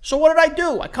pants. So what did I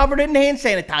do? I covered it in hand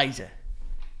sanitizer.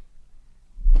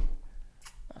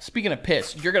 Speaking of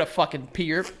piss, you're going to fucking pee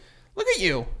your... Look at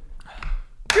you.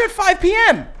 You're at 5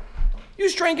 p.m. You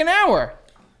just drank an hour.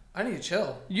 I need to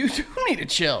chill. You do need to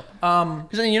chill. Because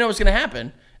then you know what's going to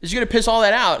happen is you're going to piss all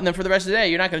that out, and then for the rest of the day,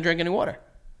 you're not going to drink any water.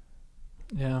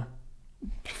 Yeah.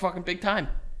 Fucking big time.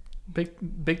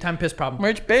 Big time piss problem.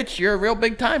 Rich bitch, you're a real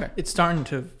big timer. It's starting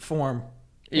to form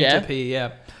Yeah? into pee,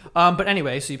 yeah. But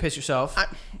anyway, so you piss yourself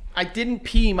I didn't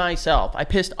pee myself. I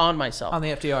pissed on myself. on the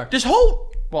FDR. This whole...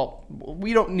 Well,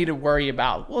 we don't need to worry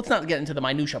about... Well, let's not get into the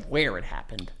minutia of where it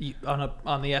happened.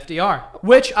 On the FDR,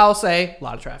 which I'll say, a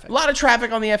lot of traffic. A lot of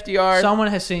traffic on the FDR. Someone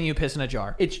has seen you piss in a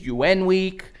jar. It's UN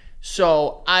week,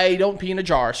 so I don't pee in a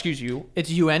jar. Excuse you. It's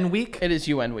UN week? It is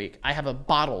UN week. I have a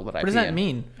bottle that I pee in. What does that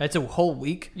mean? It's a whole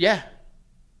week? Yeah.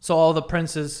 So all the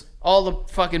princes... All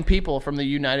the fucking people from the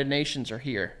United Nations are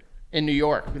here in New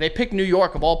York. They picked New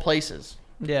York of all places.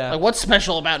 Yeah. Like, what's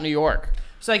special about New York?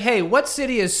 It's like, hey, what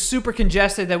city is super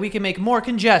congested that we can make more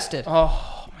congested?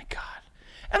 Oh, my God.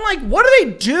 And, like, what do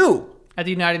they do? At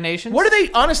the United Nations? What do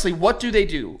they... Honestly, what do they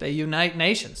do? They unite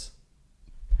nations.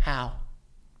 How?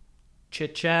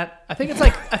 Chit chat. I think it's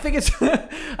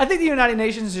I think the United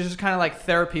Nations is just kind of like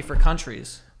therapy for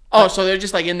countries. Oh, so they're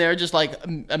just, like, in there just, like,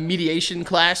 a mediation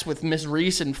class with Miss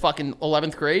Reese in fucking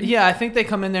 11th grade? Yeah, I think they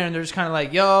come in there and they're just kind of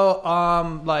like,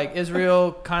 yo, like,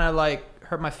 Israel kind of, like,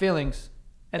 hurt my feelings.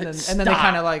 And then they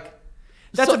kind of like...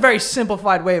 That's a very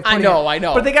simplified way of putting it. I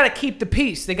know. But they got to keep the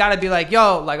peace. They got to be like,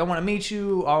 yo, like, I want to meet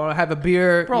you. I want to have a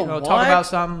beer. Bro, talk about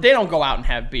something. They don't go out and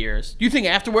have beers. You think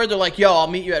afterward they're like, yo, I'll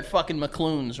meet you at fucking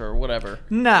McClune's or whatever?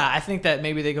 Nah, I think that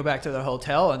maybe they go back to their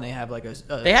hotel and they have like a...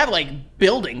 They have like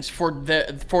buildings for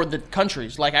the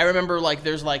countries. Like I remember like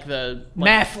there's like the... Like,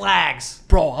 mad flags.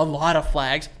 Bro, a lot of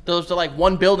flags. There's like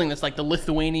one building that's like the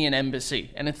Lithuanian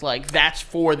embassy. And it's like, that's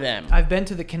for them. I've been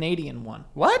to the Canadian one.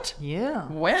 What? Yeah.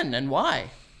 When and why?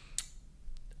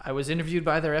 I was interviewed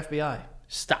by their FBI.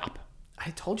 Stop.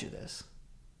 I told you this.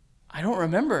 I don't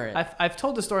remember it. I've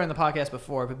told the story on the podcast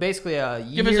before, but basically,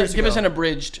 Give us an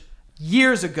abridged.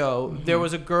 Years ago, there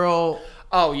was a girl.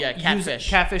 Oh yeah,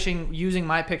 catfishing using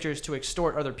my pictures to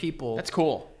extort other people. That's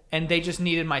cool. And they just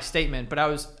needed my statement, but I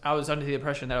was under the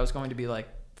impression that I was going to be like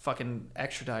fucking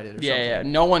extradited or something. Yeah.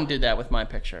 No one did that with my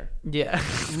picture. Yeah.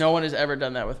 No one has ever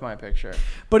done that with my picture.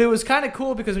 But it was kind of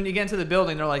cool because when you get into the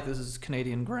building, they're like, "This is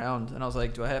Canadian ground," and I was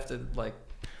like, "Do I have to like?"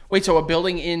 Wait, so a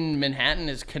building in Manhattan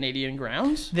is Canadian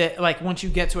grounds? That like once you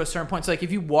get to a certain point, so like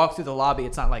if you walk through the lobby,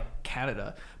 it's not like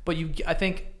Canada, but I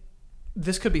think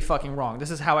this could be fucking wrong.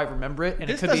 This is how I remember it, and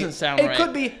This it could doesn't sound it right.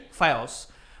 could be false.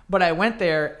 But I went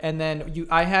there, and then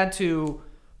I had to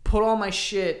put all my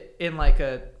shit in like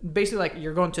basically like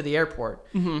you're going to the airport,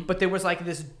 but there was like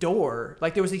this door,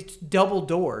 like there was these double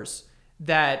doors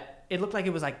that it looked like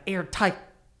it was like airtight,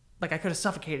 like I could have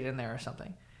suffocated in there or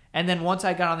something. And then once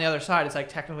I got on the other side, it's like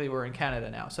technically we're in Canada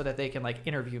now, so that they can like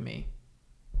interview me.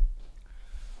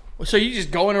 So you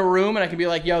just go in a room and I can be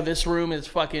like, yo, this room is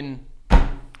fucking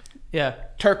Yeah.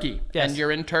 Turkey. Yes. And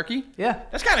you're in Turkey? Yeah.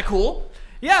 That's kind of cool.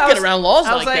 Yeah. Get around laws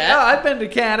I was like like, that. oh, I've been to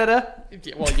Canada.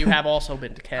 Well, you have also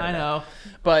been to Canada. I know.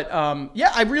 But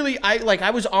yeah,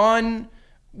 I was on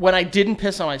when I didn't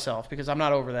piss on myself because I'm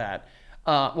not over that.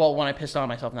 Well, when I pissed on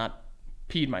myself, not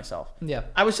peed myself. Yeah.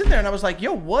 I was sitting there and I was like,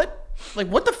 yo, what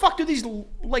the fuck do these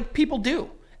like people do?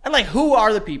 And like, who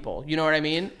are the people? You know what I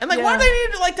mean? And like, why do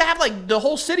they need to have like the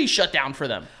whole city shut down for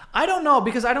them? I don't know,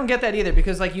 because I don't get that either,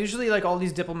 because like usually like all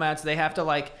these diplomats, they have to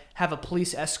like have a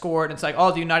police escort, and it's like,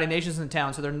 oh, the United Nations in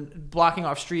town, so they're blocking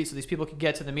off streets so these people can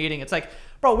get to the meeting. It's like,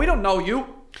 bro, we don't know you.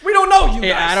 We don't know you guys.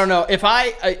 Yeah, I don't know.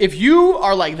 If you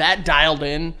are like that dialed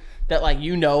in that like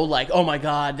like, oh my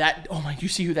god, you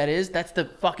see who that is? That's the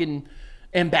fucking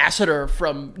ambassador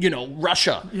from,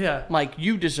 Russia. Yeah. Like,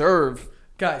 you deserve.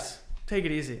 Guys, take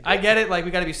it easy. I get it, like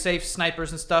we got to be safe,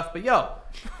 snipers and stuff, but yo,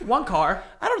 one car.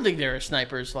 I don't think there are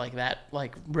snipers like that,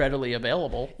 like readily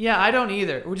available. Yeah, I don't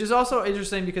either. Which is also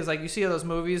interesting because like you see those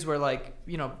movies where like,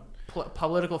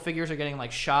 political figures are getting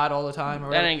like shot all the time. Or That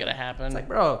whatever. ain't gonna happen. It's like,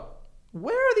 bro,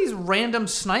 where are these random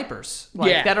snipers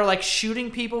that are like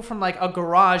shooting people from like a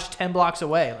garage 10 blocks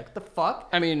away? Like, the fuck?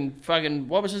 I mean, fucking,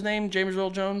 what was his name? James Earl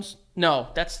Jones? No,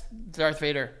 that's Darth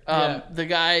Vader. Yeah. The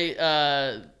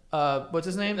guy What's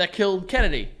his name? that killed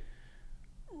Kennedy.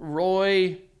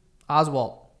 Roy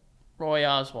Oswald.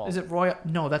 Oswald. Is it Roy?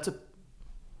 No, that's a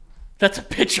That's a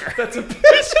pitcher. That's a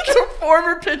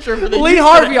former pitcher for the Lee Houston-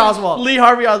 Harvey Oswald. Lee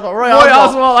Harvey Oswald. Roy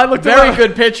Oswald. I looked Very him up.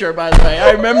 good pitcher, by the way.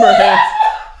 I remember him.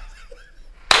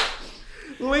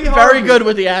 Lee Very Harvey. good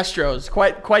with the Astros.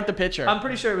 Quite the pitcher. I'm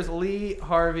pretty sure it was Lee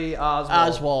Harvey Oswald.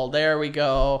 Oswald. There we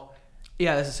go.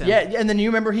 Yeah, this is him. Yeah, and then you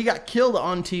remember he got killed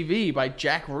on TV by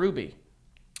Jack Ruby.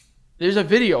 There's a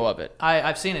video of it.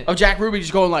 I've seen it. Of Jack Ruby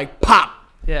just going like, pop.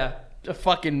 Yeah, A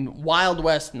fucking Wild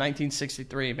West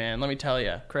 1963, man. Let me tell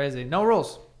you. crazy. No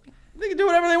rules. They can do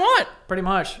whatever they want. Pretty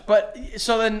much. But,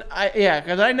 so then,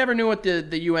 because I never knew what the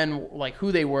UN, like,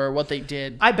 who they were, what they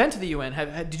did. I've been to the UN.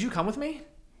 Did you come with me?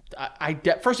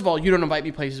 First of all, you don't invite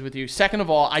me places with you. Second of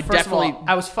all, I First definitely of all,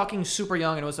 I was fucking super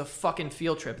young and it was a fucking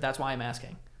field trip. That's why I'm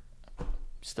asking.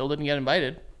 still didn't get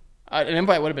invited. An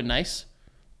invite would have been nice.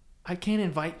 I can't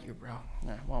invite you, bro.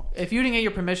 Yeah, well, If you didn't get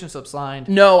your permission slip signed,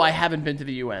 no, I haven't been to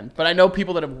the UN, but I know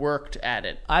people that have worked at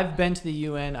it. I've been to the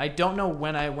UN. I don't know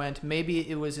when I went. Maybe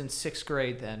it was in 6th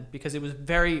grade then, because it was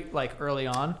very like early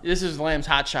on. This is Lamb's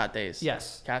Hot Shot days.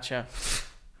 Yes. Gotcha. That's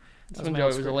That's when my Joey old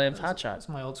was a screen- Lamb's Hot Shot. That's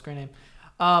my old screen name.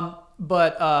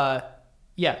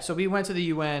 Yeah, so we went to the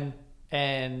UN,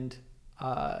 and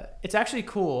it's actually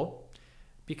cool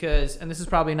because, and this is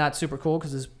probably not super cool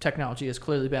because this technology has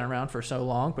clearly been around for so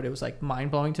long, but it was like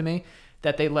mind blowing to me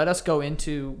that they let us go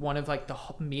into one of like the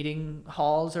meeting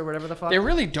halls or whatever the fuck. They're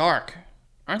really dark.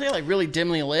 Aren't they like really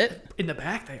dimly lit? In the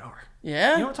back, they are.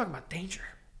 Yeah? You know what I'm talking about? Danger.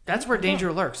 That's where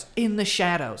danger lurks, in the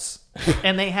shadows.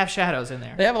 And they have shadows in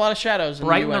there. They have a lot of shadows in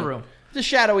Right the in UN. the room. It's a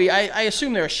shadowy, I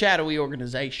assume they're a shadowy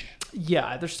organization.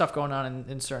 Yeah, there's stuff going on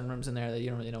in certain rooms in there that you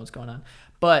don't really know what's going on.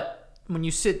 But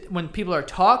when people are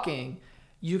talking,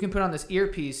 you can put on this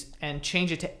earpiece and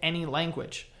change it to any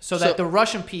language. So that the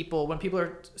Russian people, when people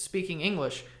are speaking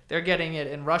English, they're getting it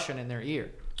in Russian in their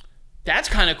ear. That's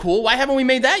kind of cool. Why haven't we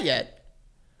made that yet?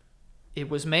 It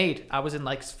was made. I was in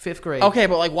like 5th grade. Okay,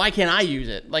 but like, why can't I use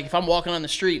it? Like, if I'm walking on the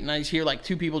street and I just hear like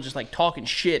two people just like talking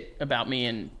shit about me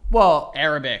in Well,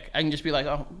 Arabic, I can just be like,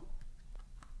 oh.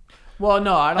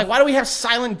 no, I don't. Like, why do we have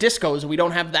silent discos and we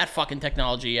don't have that fucking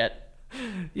technology yet?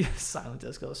 Yeah, silent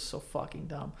disco is so fucking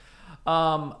dumb.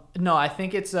 No, I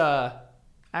think it's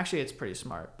actually it's pretty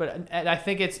smart, but I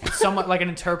think it's somewhat like an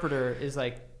interpreter is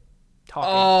like talking.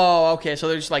 Oh, okay. So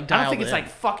they're just like I dialed don't think it's in. like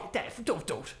fuck dad.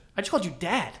 Don't. I just called you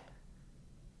dad.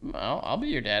 Well, I'll be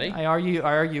your daddy. I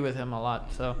argue with him a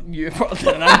lot. So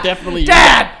Then I'm definitely your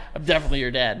Dad! I'm definitely your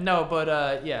dad. no,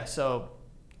 but yeah. So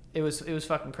it was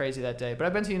fucking crazy that day. But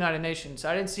I've been to the United Nations.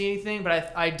 I didn't see anything,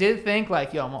 but I did think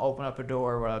like, yo, I'm gonna open up a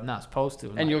door where I'm not supposed to.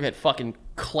 And like, you'll get fucking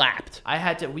clapped. I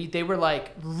had to. They were like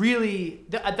really.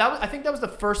 I think that was the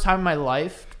first time in my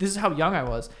life. This is how young I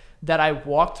was that I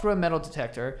walked through a metal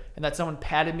detector and that someone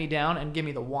patted me down and gave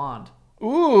me the wand.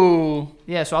 Ooh.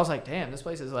 Yeah, so I was like, damn, this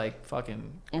place is like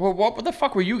fucking. Well, what the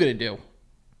fuck were you gonna do?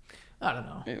 I don't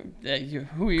know.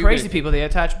 Who are you? Crazy gonna- people. They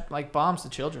attach like bombs to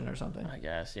children or something. I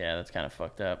guess. Yeah, that's kind of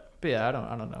fucked up. But yeah, I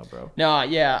don't know, bro. No,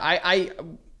 yeah. I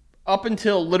up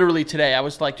until literally today, I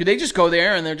was like, do they just go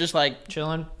there and they're just like,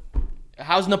 Chilling.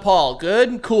 how's Nepal?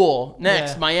 Good? Cool.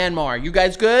 Next, Yeah. Myanmar. You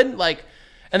guys good? Like,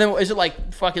 and then is it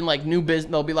like fucking like new business?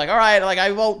 They'll be like, all right, like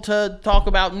I vote to talk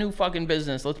about new fucking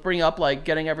business. Let's bring up like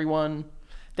getting everyone.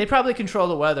 They probably control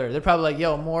the weather. They're probably like,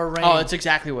 yo, more rain. Oh, that's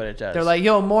exactly what it does. They're like,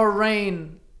 yo, more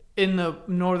rain in the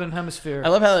northern hemisphere. I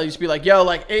love how they used to be like, yo,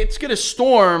 like it's gonna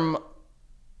storm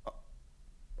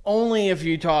only if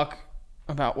you talk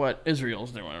about what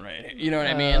Israel's doing, right? You know what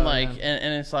I mean? Like,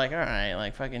 and it's like, all right,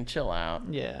 like fucking chill out.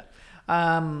 Yeah.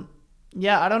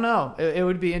 Yeah, I don't know. It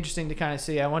would be interesting to kind of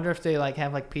see. I wonder if they like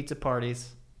have like pizza parties.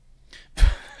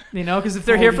 You know, because if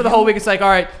they're here for the whole week, it's like, all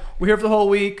right, we're here for the whole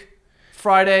week.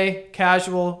 Friday,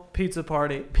 casual pizza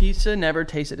party. Pizza never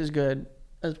tasted as good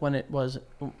as when it was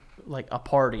like a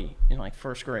party in like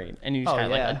first grade, and you just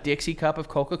had yeah. like a Dixie cup of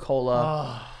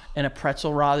Coca-Cola and a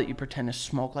pretzel rod that you pretend to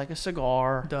smoke like a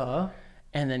cigar, Duh.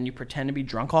 and then you pretend to be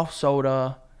drunk off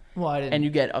soda, Well, I didn't. and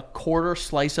you get a quarter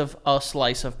slice of a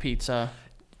slice of pizza.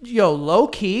 Yo, low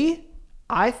key,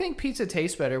 I think pizza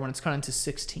tastes better when it's cut into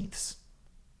 16ths.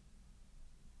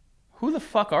 Who the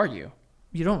fuck are you?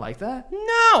 You don't like that?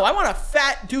 No, I want a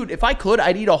fat dude. If I could,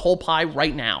 I'd eat a whole pie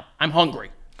right now. I'm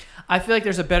hungry. I feel like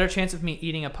there's a better chance of me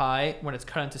eating a pie when it's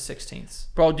cut into 16ths.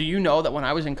 Bro, do you know that when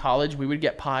I was in college, we would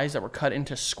get pies that were cut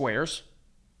into squares?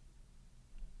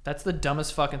 That's the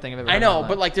dumbest fucking thing I've ever heard I in my know, life.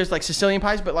 but like there's like Sicilian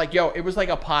pies, but like, yo, it was like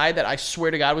a pie that I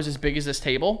swear to God was as big as this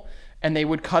table, and they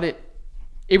would cut it.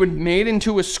 It would made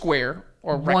into a square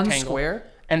or One rectangle. square?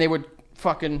 And they would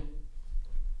fucking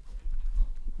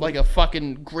like a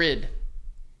fucking grid.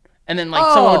 And then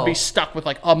like someone would be stuck with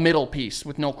like a middle piece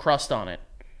with no crust on it.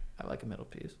 I like a middle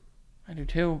piece. I do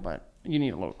too, but you need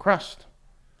a little crust.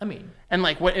 I mean, And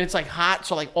like when it's like hot,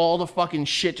 so like all the fucking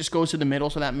shit just goes to the middle,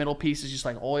 so that middle piece is just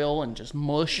like oil and just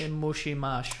mush. a mushy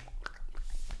mash.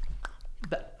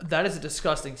 That is a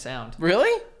disgusting sound.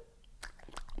 Really?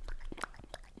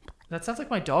 That sounds like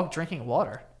my dog drinking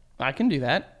water. I can do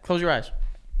that. Close your eyes.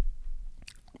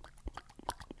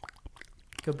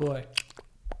 Good boy.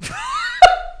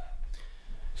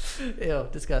 Ew,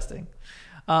 disgusting.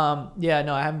 Yeah,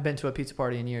 no, I haven't been to a pizza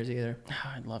party in years either.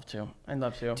 I'd love to. I'd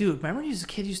love to. Dude, remember when you was a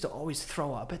kid, you used to always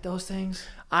throw up at those things?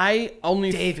 I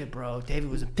only David, bro. David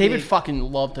was a David big, fucking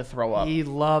loved to throw up. He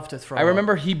loved to throw I up.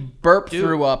 remember he burped Dude.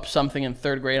 threw up something in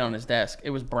 3rd grade on his desk. It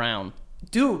was brown.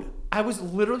 Dude, I was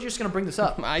literally just going to bring this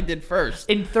up. I did first.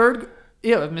 In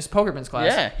Miss Pokerman's class,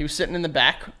 Yeah, he was sitting in the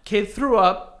back. kid threw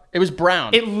up. It was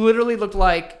brown. It literally looked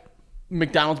like,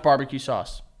 McDonald's barbecue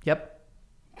sauce. yep.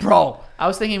 Bro, I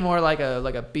was thinking more like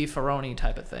a beefaroni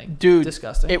type of thing. dude,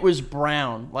 Disgusting. It was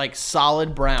brown, like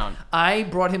solid brown. I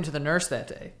brought him to the nurse that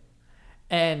day.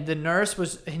 And the nurse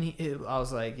was, and I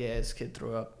was like, yeah, this kid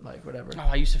threw up, like, whatever. Oh,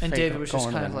 I used to And fake David up was just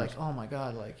going to kind of the like, nurse. oh my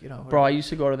God, like, you know. Bro, I used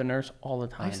to go to the nurse all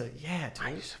the I time. used to, yeah, dude. I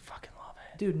used to fucking love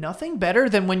it. Dude, nothing better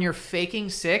than when you're faking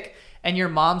sick and your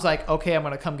mom's like, okay, I'm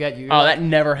going to come get you. You're Oh, like, that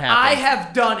never happened. I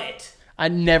have done it.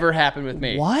 That never happened with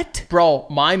me. What? Bro,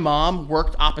 my mom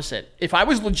worked opposite. If I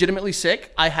was legitimately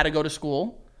sick, I had to go to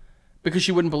school because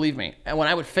she wouldn't believe me. And when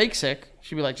I would fake sick,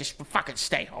 she'd be like, just fucking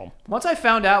stay home. Once I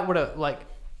found out what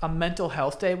a mental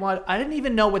health day was, I didn't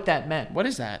even know what that meant. What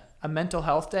is that? A mental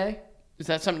health day? Is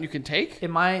that something you can take? In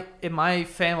my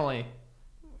family,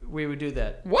 we would do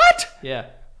that. What? Yeah.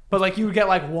 But like you would get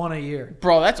like one a year.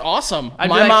 Bro, that's awesome. I'd be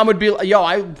My like- mom would be like, yo,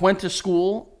 I went to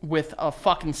school with a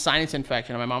fucking sinus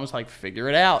infection. And my mom was like, figure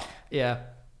it out. Yeah.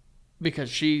 Because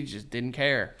she just didn't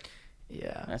care.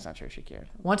 Yeah. That's not true. She cared.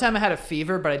 One time I had a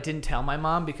fever, but I didn't tell my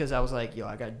mom because I was like, yo,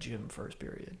 I got gym first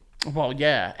period. Well,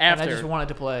 yeah. And I just After wanted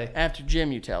to play. after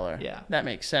gym, you tell her. Yeah. That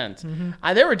makes sense.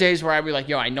 There were days where I'd be like,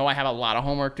 yo, I know I have a lot of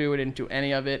homework to do. I didn't do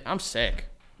any of it. I'm sick.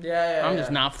 Yeah, I'm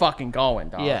just not fucking going,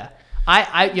 dog. Yeah.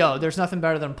 Yo, there's nothing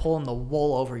better than pulling the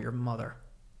wool over your mother.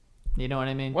 You know what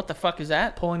I mean? What the fuck is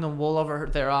that? Pulling the wool over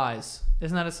their eyes.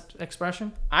 Isn't that an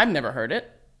expression? I've never heard it.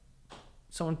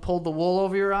 Someone pulled the wool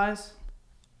over your eyes?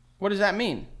 What does that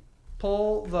mean?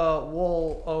 Pull the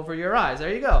wool over your eyes.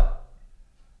 There you go.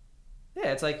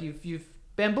 Yeah, it's like you've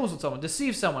bamboozled someone,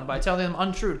 deceived someone by telling them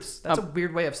untruths. That's a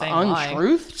weird way of saying lying.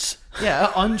 Untruths?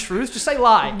 Yeah, untruths. Just say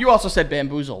lie. You also said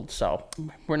bamboozled, so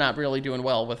we're not really doing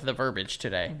well with the verbiage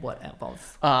today. Whatever.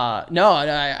 No,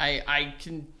 I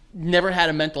can never had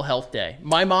a mental health day.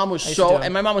 My mom was used to do so, it.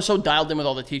 and my mom was so dialed in with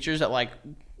all the teachers that like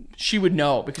she would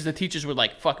know because the teachers would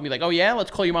like fucking be like, oh yeah,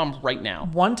 let's call your mom right now.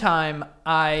 One time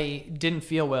I didn't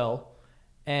feel well,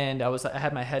 and I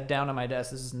had my head down on my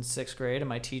desk. This is in 6th grade, and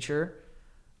my teacher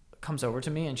comes over to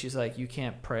me and she's like, "You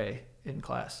can't pray in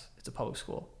class. It's a public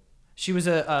school." She was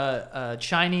a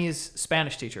Chinese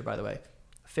Spanish teacher, by the way.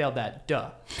 Failed that.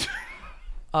 Duh.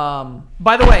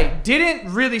 By the way,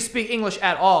 didn't really speak English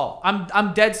at all.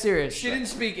 I'm dead serious. She didn't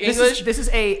speak This English. is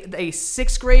a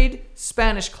 6th grade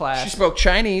Spanish class. She spoke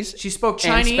Chinese. She spoke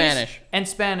Chinese and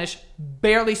Spanish.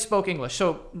 barely spoke English.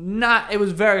 So it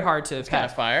was very hard to Kind of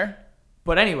pass. fire.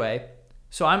 But anyway,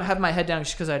 so I'm having my head down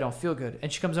just because I don't feel good.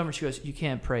 And she comes over and she goes, "You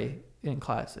can't pray in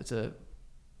class. And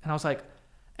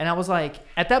I was like,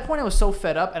 at that point I was so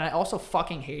fed up, and I also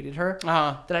fucking hated her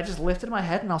that I just lifted my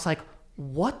head and I was like,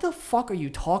 what the fuck are you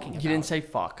talking about? You didn't say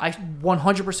fuck. I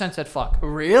 100% said fuck.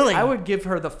 Really? I would give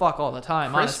her the fuck all the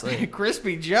time, honestly.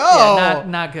 Crispy Joe. Yeah,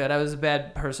 not good. I was a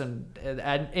bad person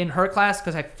in her class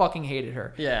because I fucking hated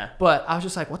her. Yeah. But I was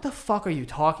just like, what the fuck are you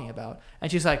talking about?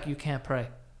 And she's like, you can't pray.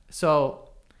 So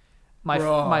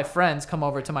my friends come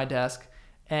over to my desk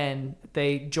and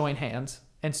they join hands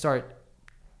and start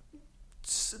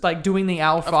like doing the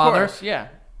Our Father. Of course, yeah.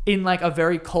 In like a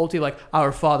very culty, like,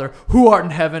 "Our Father, who art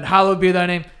in heaven, hallowed be thy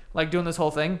name." Like doing this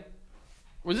whole thing.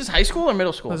 Was this high school or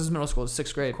middle school? This is middle school,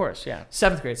 6th grade. Of course, yeah.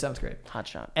 7th grade. Hot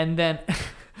shot. And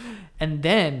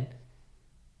then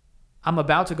I'm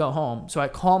about to go home. So I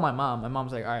call my mom. My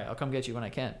mom's like, "All right, I'll come get you when I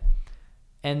can."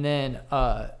 And then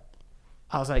I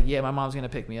was like, "Yeah, my mom's going to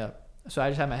pick me up." So I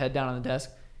just had my head down on the desk.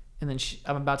 And then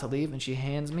I'm about to leave, and she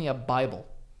hands me a Bible.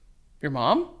 Your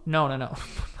mom? No.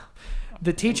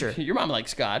 The teacher. Your mom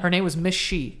likes God. Her name was Miss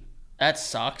She. That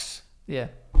sucks. Yeah.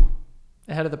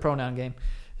 Ahead of the pronoun game.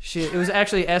 It was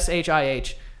actually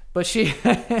SHIH. But she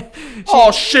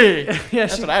Oh shit! Yeah,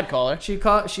 That's what I'd call her.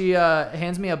 She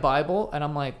hands me a Bible, and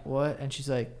I'm like, what? And she's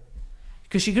like,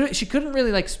 because she couldn't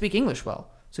really like speak English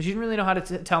well, so she didn't really know how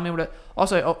to tell me what.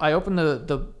 Also, I opened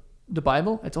the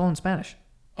Bible. It's all in Spanish.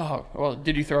 Oh well,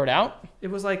 did you throw it out? It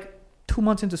was like 2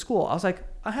 months into school. I was like,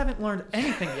 I haven't learned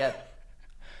anything yet.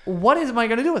 What am I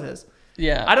gonna do with this?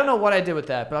 Yeah. I don't know what I did with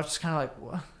that, but I was just kind of like,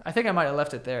 what? I think I might have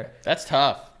left it there. That's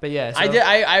tough. But yeah, so,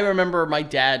 I remember my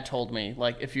dad told me,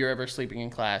 like, if you're ever sleeping in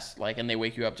class, like, and they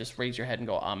wake you up, just raise your head and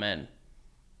go amen.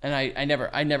 And I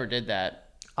never did that.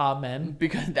 Amen.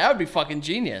 Because that would be fucking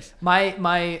genius.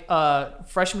 My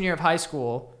freshman year of high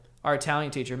school, our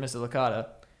Italian teacher, Mr. Licata,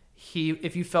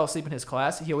 if you fell asleep in his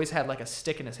class, he always had like a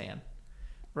stick in his hand,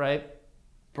 right?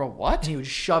 Bro, what? And he would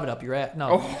shove it up your ass.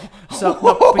 No. So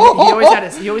no, but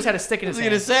he always had a stick in his hand.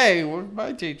 I was gonna say, where's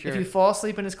my teacher? If you fall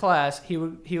asleep in his class, he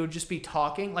would just be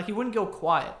talking. Like, he wouldn't go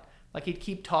quiet. Like, he'd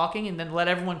keep talking and then let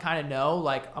everyone kind of know,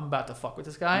 like, I'm about to fuck with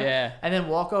this guy. Yeah. And then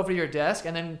walk over to your desk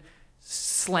and then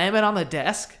slam it on the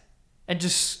desk and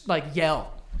just like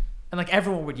yell. And like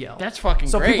everyone would yell. That's fucking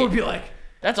so great. So people would be like,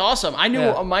 that's awesome. I knew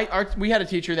Yeah. We had a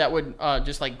teacher that would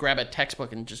just like grab a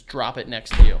textbook and just drop it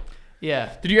next to you.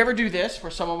 Yeah. Did you ever do this where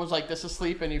someone was like this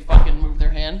asleep and you fucking move their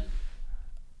hand?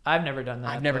 I've never done that.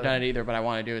 I've never done it either, but I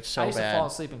want to do it so bad. I used to fall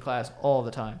asleep in class all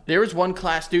the time. There was one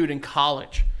class, dude, in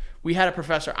college. We had a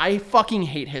professor. I fucking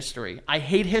hate history. I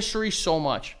hate history so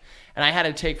much. And I had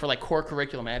to take, for like core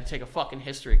curriculum, I had to take a fucking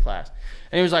history class.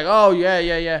 And he was like, oh,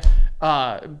 yeah.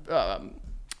 Freaking,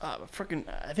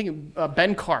 I think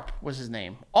Ben Karp was his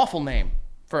name. Awful name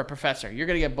for a professor. You're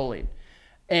going to get bullied.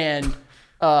 And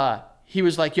he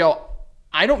was like, yo,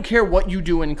 I don't care what you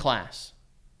do in class.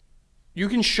 You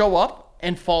can show up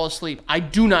and fall asleep. I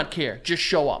do not care. Just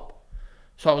show up.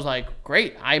 So I was like,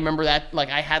 great. I remember that. Like,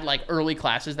 I had like early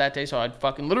classes that day. So I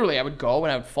would go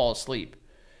and I would fall asleep.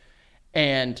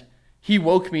 And he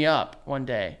woke me up one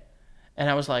day. And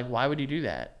I was like, why would you do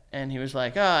that? And he was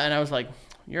like, and I was like,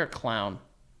 you're a clown.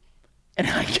 And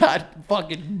I got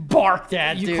fucking barked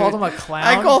at, dude. You called him a clown?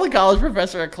 I called the college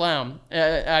professor a clown.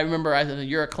 I remember I said,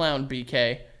 you're a clown,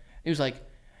 BK. He was like,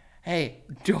 hey,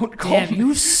 don't call Damn, me.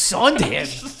 you sunned him.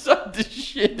 Sunned the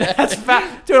shit out That's of me.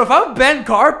 fat. Dude, if I'm Ben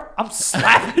Karp, I'm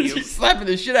slapping you. You're slapping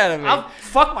the shit out of me.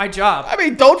 Fuck my job. I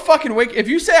mean, don't fucking wake. If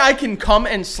you say I can come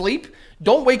and sleep,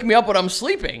 don't wake me up when I'm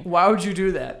sleeping. Why would you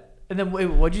do that? And then, wait,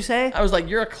 what'd you say? I was like,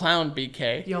 you're a clown,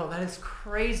 BK. Yo, that is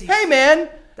crazy. Hey, man,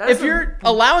 That's if you're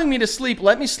allowing me to sleep,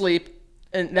 let me sleep.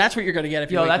 And that's what you're going to get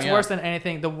if you Yo, wake that's me worse up. than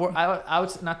anything. I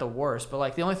would not the worst, but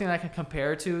like the only thing that I can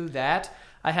compare to that,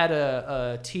 I had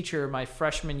a teacher my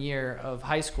freshman year of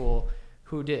high school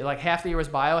who did like half the year was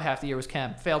bio, half the year was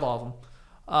chem. Failed all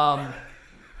of them.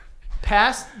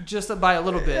 Passed just by a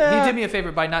little bit. Yeah. He did me a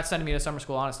favor by not sending me to summer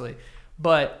school, honestly.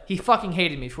 But he fucking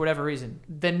hated me for whatever reason.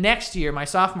 The next year, my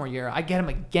sophomore year, I get him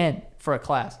again for a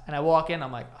class. And I walk in,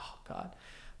 I'm like, oh, God.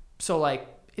 So, like,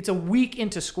 it's a week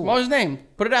into school. What was his name?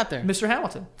 Put it out there. Mr.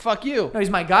 Hamilton. Fuck you. No, he's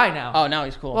my guy now. Oh, now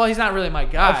he's cool. Well, he's not really my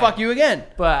guy. Oh, fuck you again.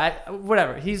 But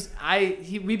whatever.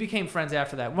 We became friends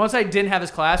after that. Once I didn't have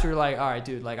his class, we were like, all right,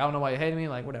 dude, like, I don't know why you hated me,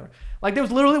 like, whatever. Like, there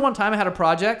was literally one time I had a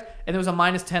project, and there was a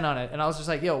 -10 on it, and I was just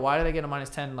like, yo, why did I get a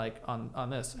 -10, like,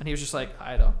 on this? And he was just like,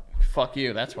 I don't. Fuck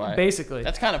you. That's why. Basically.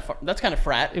 That's kind of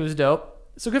frat. It was dope.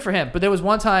 So good for him. But there was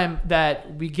one time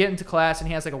that we get into class, and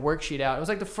he has, like, a worksheet out. It was,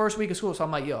 like, the first week of school, so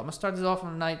I'm like, yo, I'm going to start this off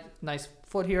on a nice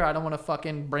foot here. I don't want to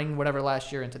fucking bring whatever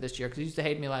last year into this year, because he used to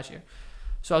hate me last year.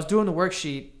 So I was doing the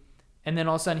worksheet, and then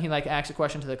all of a sudden he, like, asks a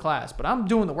question to the class. But I'm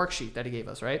doing the worksheet that he gave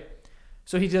us, right?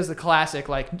 So he does the classic,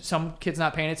 like, some kid's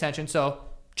not paying attention. So,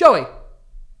 Joey,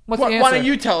 what's the answer? Why don't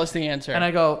you tell us the answer?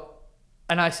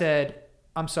 And I said,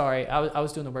 I'm sorry, I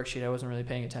was doing the worksheet. I wasn't really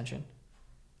paying attention.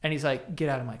 And he's like, get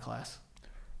out of my class.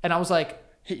 And I was like,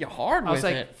 hit you hard I was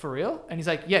with like, it. for real? And he's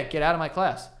like, yeah, get out of my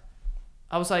class.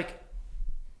 I was like,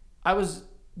 I was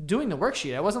doing the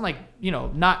worksheet. I wasn't like,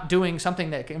 not doing something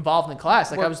that involved in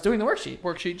class. Like, I was doing the worksheet.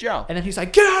 Worksheet Joe. And then he's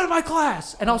like, get out of my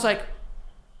class. And I was like,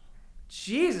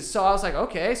 Jesus. So I was like,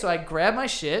 okay. So I grab my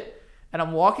shit and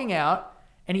I'm walking out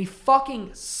and he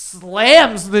fucking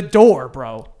slams the door,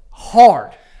 bro.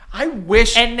 Hard. I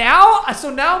wish. And now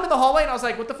I'm in the hallway and I was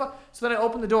like, what the fuck? So then I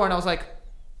opened the door and I was like,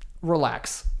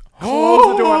 relax.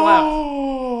 Closed the door and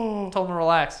left. Told him to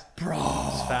relax. Bro. It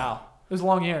was foul. It was a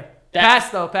long year. That- Pass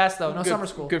though. No Good- summer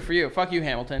school. Good for you. Fuck you,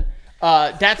 Hamilton.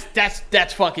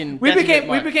 That's fucking. We that's a became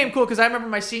bit much. cool because I remember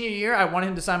my senior year, I wanted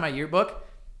him to sign my yearbook.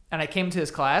 and I came to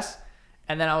his class,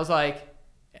 and then I was like,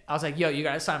 yo, you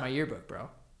gotta sign my yearbook, bro.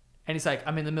 And he's like,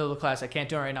 I'm in the middle of the class. I can't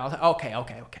do it right now. I was like, okay.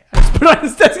 I just put it on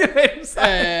his desk and made him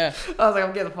sign. Yeah. I was like,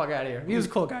 I'm getting the fuck out of here. He was a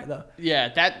cool guy, though.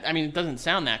 Yeah, it doesn't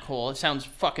sound that cool. It sounds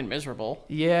fucking miserable.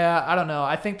 Yeah, I don't know.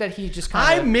 I think that he just kind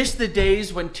I of... miss the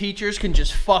days when teachers can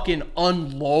just fucking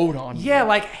unload on you. Yeah,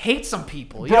 like, hate some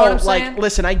people. You Bro, know what I'm saying? like,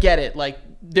 listen, I get it. Like,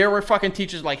 there were fucking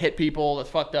teachers, like, hit people. That's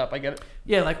fucked up. I get it.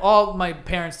 Yeah, like, all my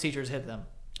parents' teachers hit them.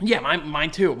 Yeah,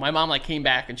 mine too. My mom, like, came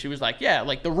back and she was like, yeah,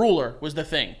 like, the ruler was the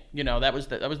thing. You know, that was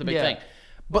the big Yeah. thing.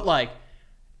 But, like,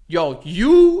 yo,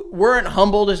 you weren't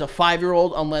humbled as a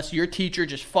 5-year-old unless your teacher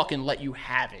just fucking let you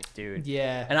have it, dude.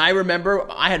 Yeah. And I remember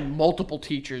I had multiple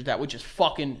teachers that would just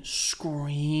fucking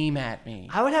scream at me.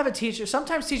 I would have a teacher.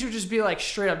 Sometimes teachers would just be like,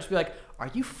 straight up, just be like, are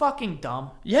you fucking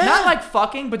dumb? Yeah. Not like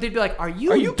fucking, but they'd be like, are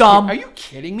you dumb? Are you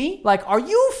kidding me? Like, are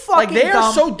you fucking Like, they are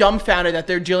dumb? so dumbfounded that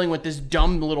they're dealing with this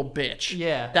dumb little bitch.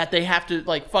 Yeah. That they have to,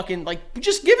 like, fucking, like,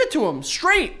 just give it to them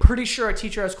straight. Pretty sure a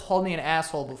teacher has called me an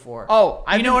asshole before. Oh,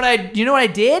 you know what I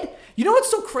did? You know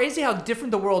what's so crazy how different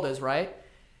the world is, right?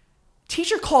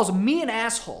 Teacher calls me an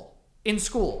asshole in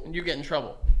school. You get in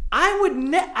trouble. I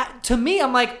would to me,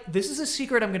 I'm like, this is a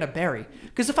secret I'm gonna bury.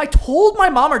 Because if I told my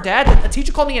mom or dad that a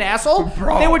teacher called me an asshole,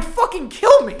 Bro. they would fucking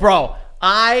kill me. Bro,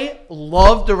 I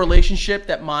love the relationship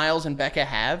that Miles and Becca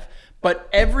have, but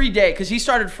every day, because he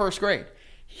started first grade,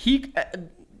 he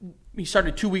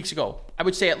started 2 weeks ago. I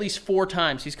would say at least 4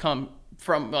 times he's come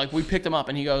from, like, we picked him up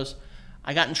and he goes,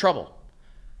 I got in trouble.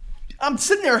 I'm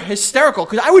sitting there hysterical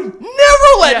because I would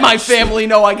never let my family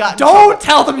know I got in trouble. Don't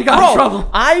tell them you got in trouble.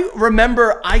 I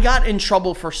remember I got in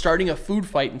trouble for starting a food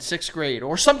fight in 6th grade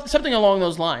or something along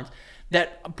those lines.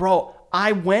 That, bro,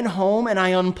 I went home and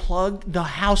I unplugged the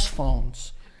house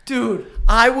phones. Dude,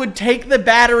 I would take the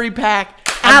battery pack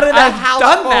out of the I've house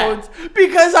done that. phones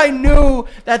because I knew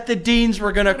that the deans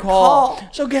were going to call. Call.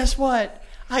 So guess what?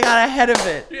 I got ahead of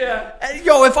it. Yeah.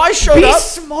 Yo, if I showed be up...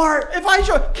 smart. If I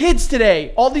show kids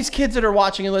today, all these kids that are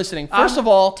watching and listening, first of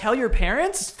all, Tell your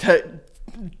parents? to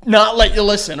not let you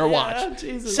listen or watch.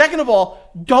 Jesus. Second of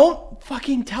all, don't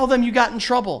fucking tell them you got in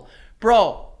trouble.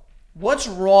 Bro, what's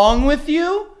wrong with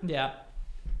you? Yeah.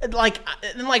 And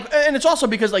it's also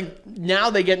because, like, now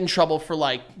they get in trouble for,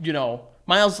 like, you know,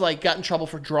 Miles, like, got in trouble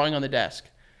for drawing on the desk.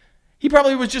 He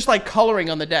probably was just, like, coloring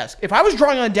on the desk. If I was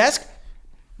drawing on a desk,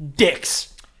 dicks.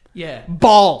 Yeah.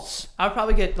 Balls. I would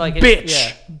probably get like Bitch.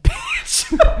 Yeah.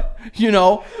 Bitch. You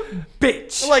know?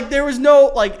 Bitch. Like, there was no,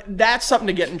 like, that's something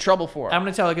to get in trouble for. I'm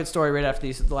gonna tell a good story right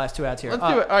after the last 2 ads here. Let's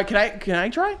do it. All right, can I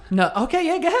try? No. Okay.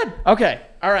 Yeah. Go ahead. Okay.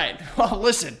 All right. Well,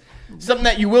 listen. Something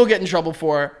that you will get in trouble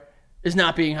for is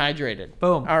not being hydrated.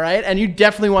 Boom. All right? And you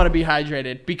definitely want to be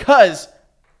hydrated because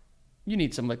you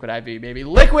need some Liquid IV, baby.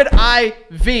 Liquid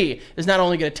IV is not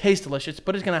only going to taste delicious,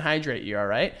 but it's going to hydrate you, all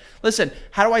right? Listen,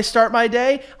 how do I start my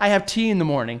day? I have tea in the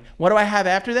morning. What do I have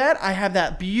after that? I have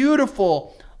that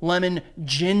beautiful lemon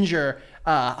ginger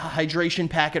hydration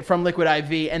packet from Liquid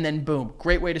IV, and then boom,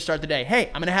 great way to start the day. Hey,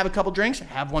 I'm going to have a couple drinks.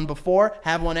 Have one before,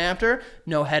 have one after.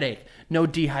 No headache, no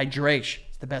dehydration.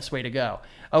 It's the best way to go.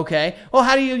 Okay, well,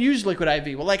 how do you use Liquid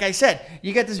IV? Well, like I said,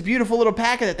 you get this beautiful little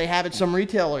packet that they have at some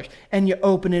retailers, and you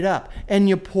open it up, and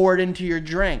you pour it into your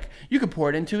drink. You could pour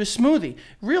it into a smoothie.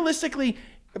 Realistically,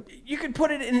 you could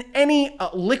put it in any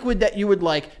liquid that you would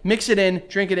like, mix it in,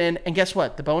 drink it in, and guess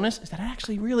what? The bonus is that it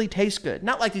actually really tastes good.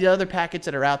 Not like the other packets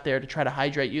that are out there to try to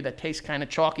hydrate you that taste kind of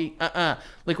chalky.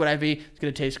 Liquid IV is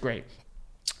going to taste great.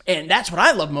 And that's what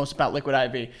I love most about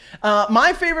Liquid IV.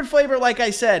 My favorite flavor, like I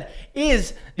said,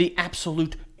 is the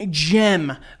absolute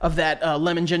gem of that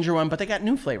lemon ginger one, but they got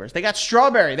new flavors. They got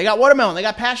strawberry, they got watermelon, they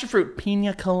got passion fruit,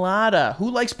 pina colada.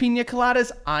 Who likes pina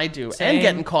coladas? I do. Same. And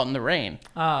getting caught in the rain.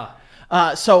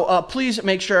 So Please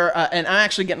make sure, and I'm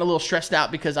actually getting a little stressed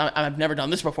out because I've never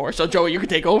done this before, so Joey, you can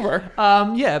take over.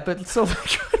 yeah, but so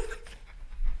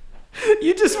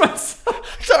you just went.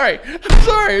 Sorry,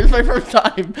 it's my first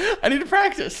time. I need to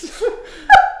practice.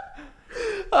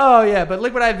 Oh yeah, but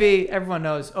Liquid IV, everyone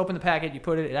knows. Open the packet, you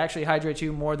put it. It actually hydrates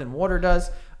you more than water does,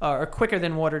 or quicker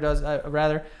than water does,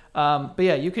 rather. But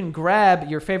yeah, you can grab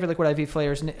your favorite Liquid IV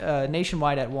flavors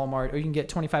nationwide at Walmart, or you can get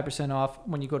 25% off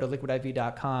when you go to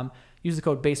liquidiv.com. Use the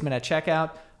code BASEMENT at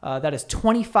checkout. That is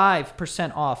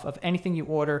 25% off of anything you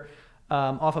order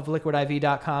off of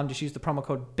liquidiv.com. Just use the promo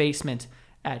code BASEMENT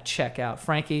at checkout.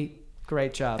 Frankie,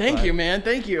 great job. Thank you, man.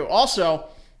 Thank you. Also,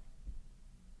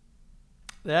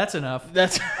 that's enough.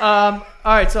 that's All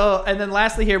right. So, and then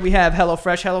lastly here we have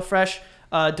HelloFresh.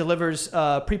 HelloFresh delivers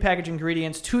prepackaged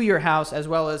ingredients to your house as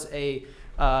well as a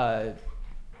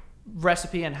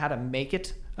recipe on how to make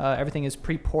it. Everything is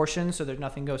pre-portioned, so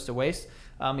nothing goes to waste.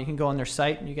 You can go on their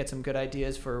site and you get some good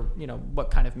ideas for,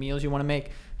 what kind of meals you want to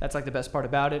make. That's like the best part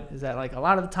about it, is that like a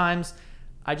lot of the times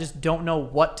I just don't know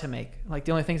what to make. Like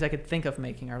the only things I could think of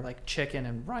making are like chicken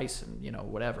and rice and,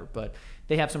 whatever. But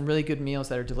they have some really good meals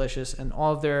that are delicious, and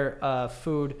all of their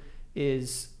food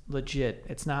is legit.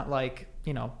 It's not like,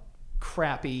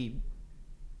 crappy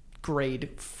grade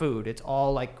food. It's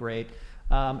all like great.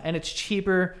 And it's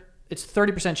cheaper. It's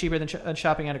 30% cheaper than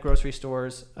shopping at a grocery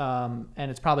stores, and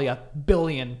it's probably 1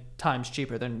 billion times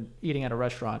cheaper than eating at a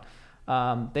restaurant.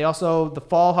 The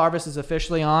fall harvest is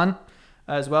officially on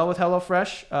as well with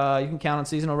HelloFresh. You can count on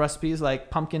seasonal recipes like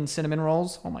pumpkin cinnamon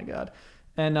rolls. Oh my God.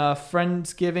 And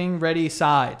Friendsgiving ready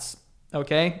sides.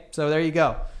 Okay, so there you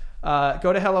go.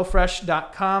 Go to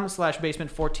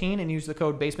HelloFresh.com/basement14 and use the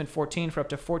code basement14 for up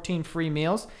to 14 free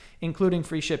meals, including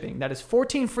free shipping. That is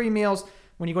 14 free meals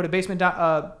when you go to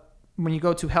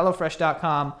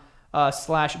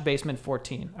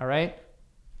HelloFresh.com/basement14. All right,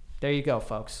 there you go,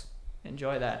 folks.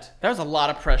 Enjoy that. That was a lot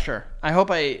of pressure. I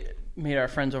hope I made our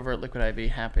friends over at Liquid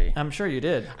IV happy. I'm sure you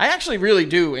did. I actually really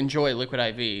do enjoy Liquid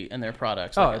IV and their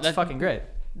products. Oh, it's fucking great.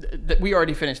 We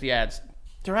already finished the ads.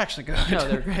 They're actually good. No,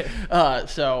 they're great. Oh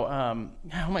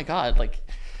my God, like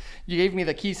you gave me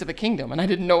the keys to the kingdom and I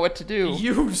didn't know what to do.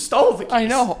 You stole the keys. I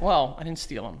know. Well, I didn't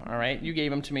steal them. All right, you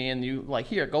gave them to me and you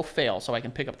here, go fail so I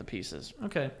can pick up the pieces.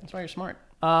 Okay. That's why you're smart.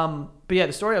 But yeah,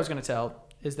 the story I was going to tell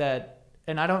is that,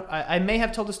 and I may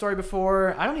have told the story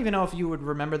before. I don't even know if you would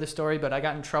remember the story, but I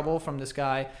got in trouble from this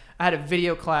guy. I had a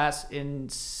video class in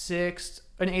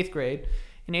 8th grade.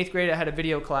 In 8th grade, I had a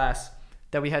video class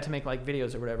that we had to make like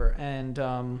videos or whatever. And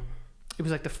it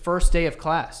was like the first day of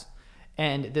class.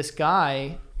 And this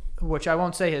guy, which I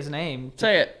won't say his name.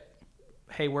 Say it.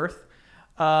 Hayworth.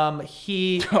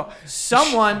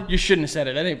 Someone. You shouldn't have said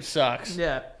it. That name sucks.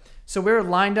 Yeah. So we were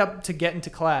lined up to get into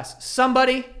class.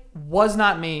 Somebody, was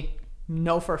not me.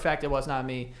 No, for a fact it was not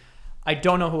me. I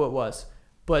don't know who it was.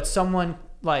 But someone,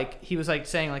 like, he was like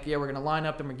saying like, yeah, we're going to line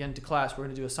up and we're getting to class. We're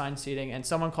going to do assigned seating. And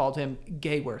someone called him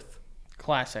Gayworth.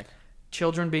 Classic.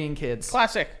 Children being kids.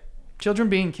 Classic. Children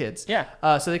being kids.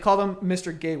 Yeah. So they called him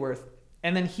Mr. Gayworth.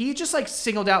 And then he just like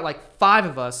singled out like 5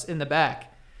 of us in the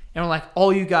back. And we're like,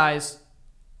 all you guys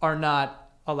are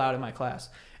not allowed in my class.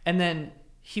 And then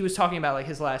he was talking about like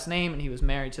his last name, and he was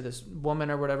married to this woman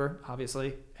or whatever,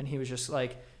 obviously. And he was just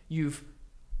like, you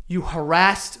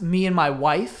harassed me and my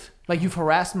wife. Like you've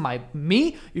harassed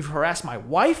you've harassed my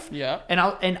wife. Yeah.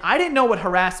 And I didn't know what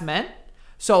harass meant.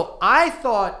 So I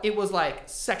thought it was like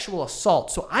sexual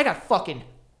assault. So I got fucking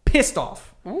pissed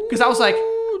off. Because I was like,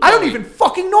 I don't even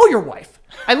fucking know your wife.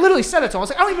 I literally said it to him. I was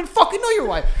like, I don't even fucking know your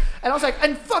wife. And I was like,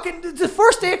 and fucking the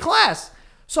first day of class.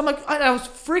 So I'm like, I was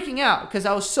freaking out because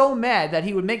I was so mad that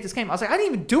he would make this claim. I was like, I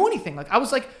didn't even do anything. Like I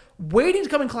was like waiting to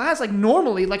come in class like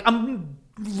normally. Like I'm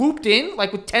looped in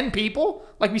like with 10 people.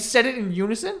 Like we said it in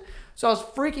unison. So I was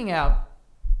freaking out.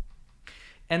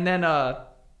 And then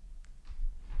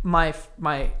my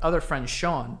other friend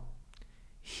Sean,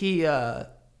 he I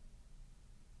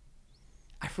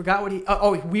forgot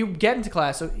what we get into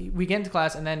class. So we get into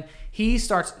class, and then he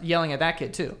starts yelling at that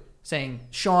kid too, saying,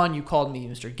 Sean, you called me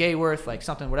Mr. Gayworth, like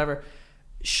something, whatever.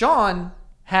 Sean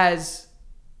has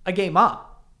a gay mom,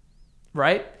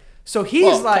 right? So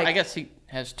he's like, I guess he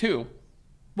has 2.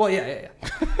 Well, yeah.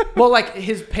 Well, like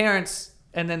his parents,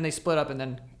 and then they split up, and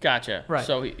then Gotcha. Right.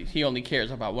 So he only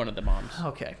cares about one of the moms.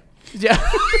 okay. Yeah.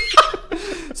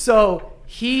 So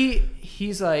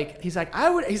he's like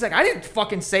I didn't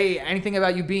fucking say anything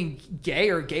about you being gay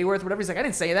or Gayworth, whatever. He's like, I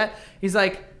didn't say that. He's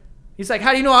like,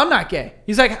 how do you know I'm not gay?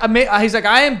 He's like,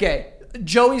 I am gay.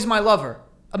 Joey's my lover.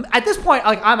 At this point,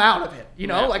 like I'm out of it, you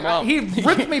know. Yeah, like well, he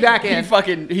ripped me back in.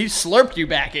 He slurped you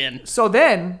back in. So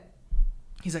then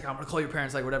he's like, I'm gonna call your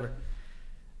parents, like whatever.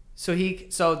 So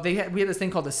we had this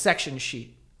thing called the section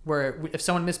sheet, where if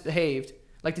someone misbehaved,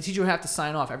 like the teacher would have to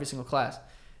sign off every single class.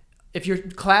 If your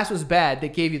class was bad, they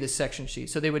gave you this section sheet,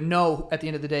 so they would know at the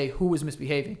end of the day who was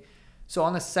misbehaving. So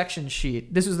on the section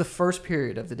sheet, this was the first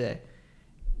period of the day.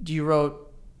 You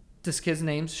wrote this kid's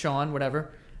name, Sean,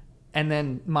 whatever, and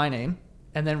then my name,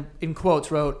 and then in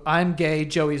quotes wrote, I'm gay,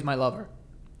 Joey's my lover.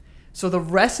 So the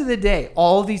rest of the day,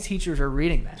 all of these teachers are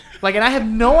reading that. Like, and I have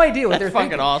no idea what they're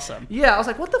thinking. That's fucking awesome. Yeah, I was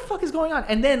like, what the fuck is going on?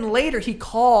 And then later he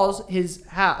calls his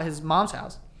mom's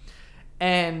house.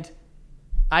 And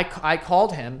I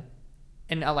called him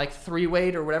and I like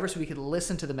 3-wayed or whatever so we could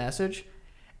listen to the message.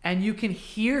 And you can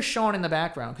hear Sean in the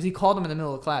background because he called him in the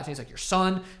middle of the class. And he's like, your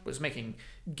son was making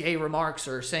gay remarks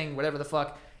or saying whatever the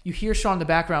fuck. You hear Sean in the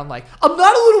background like, I'm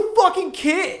not a little fucking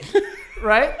kid.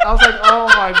 Right? I was like, oh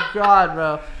my God,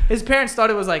 bro. His parents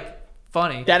thought it was like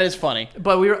funny. That is funny.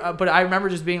 But but I remember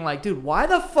just being like, dude, why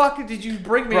the fuck did you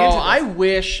bring me Bro, into this? I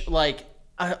wish, like,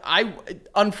 I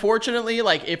unfortunately,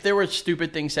 like, if there were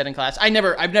stupid things said in class, I've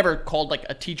never called, like,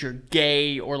 a teacher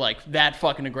gay or, like, that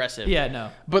fucking aggressive. Yeah,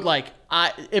 no. But, like,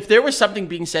 if there was something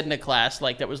being said in a class,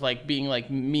 like, that was, like, being,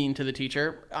 like, mean to the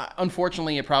teacher,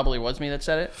 unfortunately, it probably was me that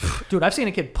said it. Dude, I've seen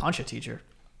a kid punch a teacher.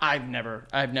 I've never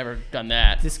done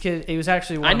that. This kid, he was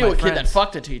actually one I of knew my a kid that friends.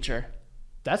 fucked a teacher.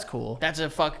 That's cool. That's a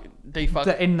fuck. They fuck.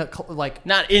 In the, like,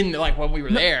 Not in, like, when we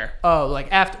were there. oh,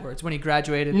 like afterwards when he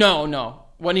graduated. No.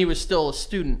 When he was still a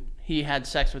student, he had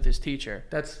sex with his teacher.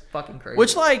 That's fucking crazy.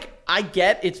 Which, like, I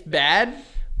get it's bad,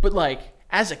 but, like,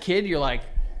 as a kid, you're like,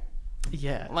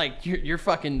 yeah. you're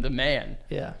fucking the man.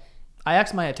 Yeah. I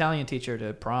asked my Italian teacher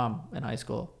to prom in high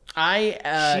school.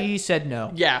 She said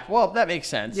no. Yeah, well, that makes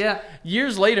sense. Yeah.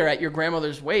 Years later, at your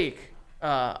grandmother's wake,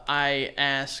 I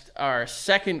asked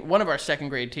one of our second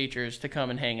grade teachers to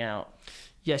come and hang out.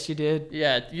 Yes, you did.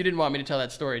 Yeah, you didn't want me to tell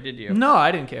that story, did you? No,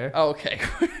 I didn't care. Oh, okay.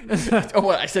 Oh,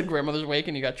 what? I said grandmother's wake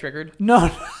and you got triggered? No.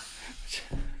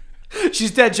 She's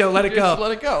dead, Joe. Let it Just go.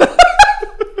 let it go.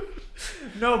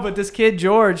 No, but this kid,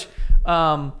 George,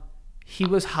 he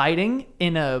was hiding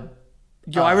in a...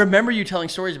 Yo, I remember you telling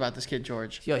stories about this kid,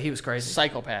 George. Yo, he was crazy.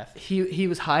 Psychopath. He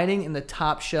was hiding in the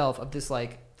top shelf of this,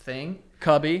 like, thing.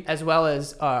 Cubby. As well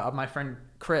as my friend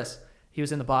Chris. He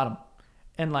was in the bottom.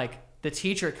 And, like, the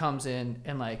teacher comes in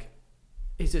and, like,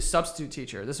 he's a substitute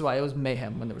teacher. This is why it was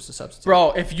mayhem when there was a substitute.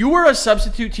 Bro, if you were a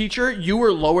substitute teacher, you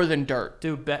were lower than dirt.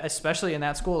 Dude, especially in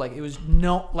that school, like, it was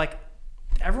no, like,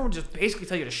 everyone would just basically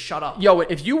tell you to shut up. Yo,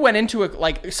 if you went into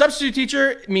a substitute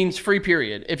teacher means free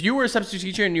period. If you were a substitute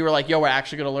teacher and you were like, yo, we're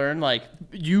actually going to learn, like,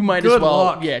 you might as Good well,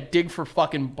 luck. dig for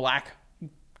fucking black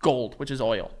gold, which is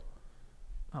oil.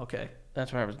 Okay.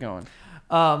 That's where I was going.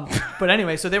 But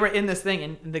anyway, so they were in this thing,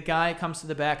 and the guy comes to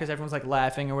the back because everyone's, like,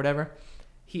 laughing or whatever.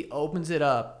 He opens it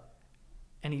up,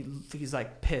 and he's,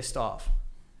 like, pissed off.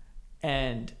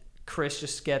 And Chris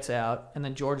just gets out, and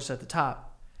then George is at the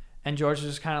top. And George is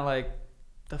just kind of like,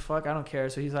 the fuck? I don't care.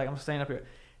 So he's like, I'm staying up here.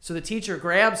 So the teacher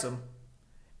grabs him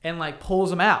and, like,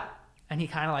 pulls him out. And he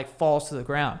kind of, like, falls to the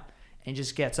ground and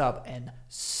just gets up and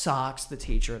socks the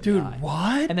teacher in the eye.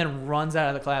 what? And then runs out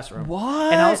of the classroom.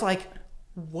 What? And I was like,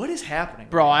 what is happening?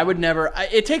 Bro, I would never.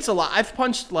 It takes a lot. I've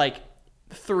punched, like,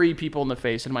 3 people in the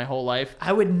face in my whole life.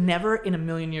 I would never in a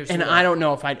million years. And do that. I don't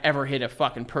know if I'd ever hit a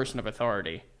fucking person of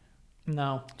authority.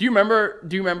 No. Do you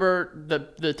remember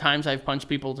the times I've punched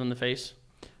people in the face?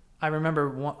 I remember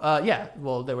one. Yeah.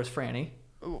 Well, there was Franny.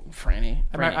 Ooh, Franny.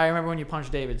 I remember when you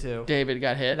punched David too. David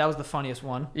got hit. That was the funniest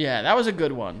one. Yeah, that was a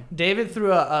good one. David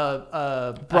threw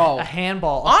a Bro.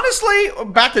 handball. Honestly,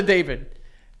 back to David.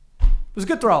 It was a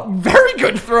good throw. Very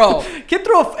good throw. Kid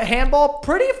threw a handball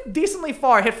pretty decently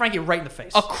far. Hit Frankie right in the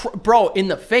face. Bro, in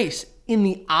the face, in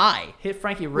the eye. Hit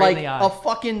Frankie right in the eye. A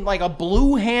fucking, like, a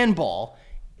blue handball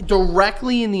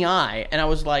directly in the eye. And I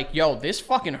was like, yo, this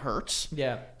fucking hurts.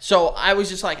 Yeah. So I was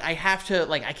just like, I have to,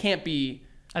 like, I can't be...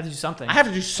 I have to do something. I have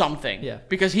to do something. Yeah.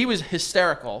 Because he was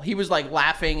hysterical. He was, like,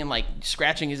 laughing and, like,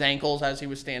 scratching his ankles as he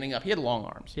was standing up. He had long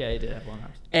arms. Yeah, he did have long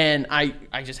arms. And I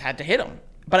just had to hit him.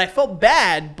 But I felt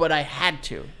bad, but I had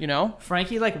to, you know?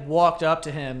 Frankie, like, walked up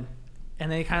to him,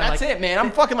 and then he kind of, like... That's it, man.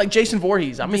 I'm fucking like Jason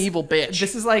Voorhees. I'm an evil bitch.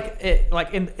 This is like it,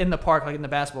 like in the park, like in the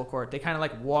basketball court. They kind of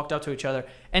like walked up to each other,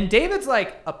 and David's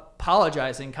like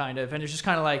apologizing, kind of, and it's just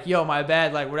kind of like, "Yo, my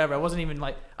bad," like whatever. I wasn't even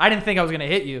like, I didn't think I was gonna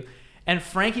hit you. And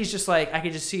Frankie's just like, I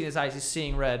could just see in his eyes, he's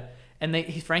seeing red. And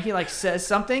Frankie like says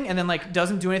something, and then like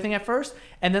doesn't do anything at first,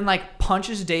 and then like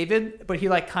punches David, but he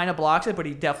like kind of blocks it, but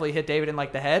he definitely hit David in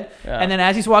like the head. Yeah. And then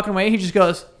as he's walking away, he just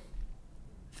goes,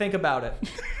 "Think about it."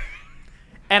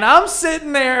 And I'm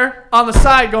sitting there on the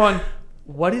side going,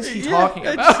 what is he talking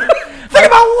about? Think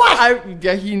about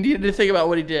what? He needed to think about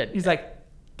what he did. He's like,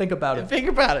 think about it. Think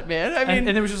about it, man. I mean,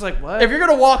 And it was just like, what? if you're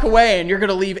going to walk away and you're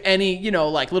going to leave any, you know,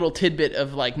 like little tidbit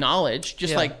of like knowledge,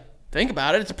 just Yeah. like think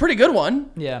about it. It's a pretty good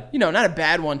one. Yeah. You know, not a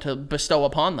bad one to bestow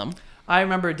upon them. I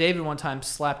remember David one time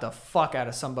slapped the fuck out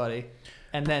of somebody,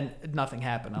 and then nothing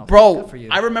happened. I was like, Bro, good for you.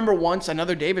 I remember once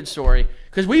another David story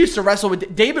because we used to wrestle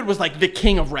with David was like the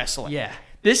king of wrestling. Yeah.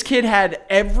 This kid had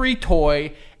every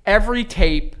toy, every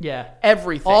tape, Yeah.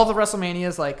 everything. All the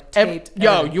WrestleManias like taped.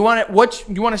 Yo, everything. you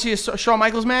want to see a Shawn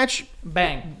Michaels match?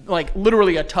 Bang. Like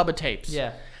literally a tub of tapes.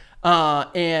 Yeah.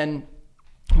 And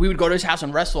we would go to his house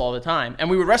and wrestle all the time, and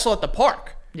we would wrestle at the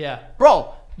park. Yeah.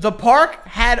 Bro, the park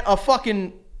had a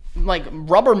fucking like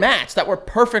rubber mats that were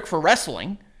perfect for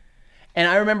wrestling. And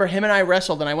I remember him and I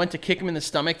wrestled, and I went to kick him in the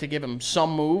stomach to give him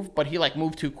some move, but he like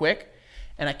moved too quick.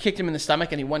 and I kicked him in the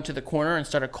stomach, and he went to the corner and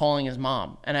started calling his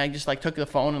mom. And I just like took the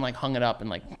phone and like hung it up and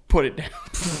like put it down.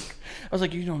 I was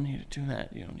like, you don't need to do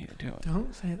that. You don't need to do it.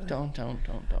 Don't say that. Don't.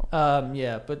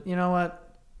 Yeah, but you know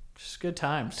what? Just good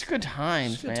times. It's good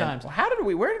times, Just good man. times.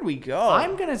 Well, where did we go?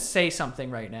 I'm gonna say something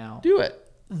right now. Do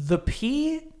it. The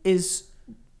pee is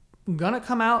gonna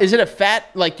come out. Is it a fat,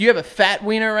 like, do you have a fat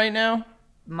wiener right now?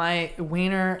 My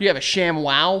wiener? Do you have a sham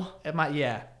wow?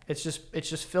 Yeah. It's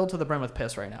just filled to the brim with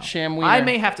piss right now. Sham wiener. I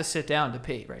may have to sit down to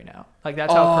pee right now. Like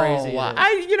that's how crazy wow.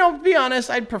 it is. Be honest,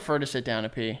 I'd prefer to sit down to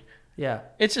pee. Yeah.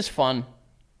 It's just fun.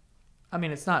 I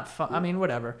mean, it's not fun. I mean,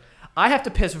 whatever. I have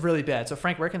to piss really bad. So,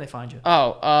 Frank, where can they find you?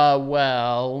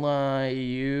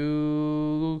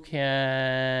 You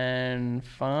can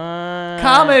find...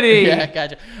 Comedy! Yeah,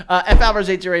 gotcha.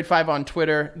 FAlvarez8085 on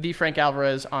Twitter, The Frank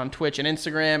Alvarez on Twitch and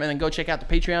Instagram, and then go check out the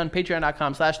Patreon,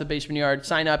 patreon.com/thebasementyard.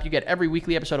 Sign up. You get every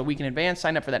weekly episode a week in advance.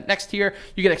 Sign up for that next tier.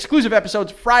 You get exclusive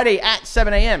episodes Friday at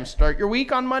 7 a.m. Start your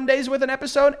week on Mondays with an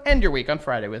episode, end your week on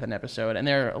Friday with an episode, and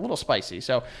they're a little spicy.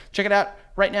 So, check it out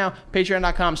right now,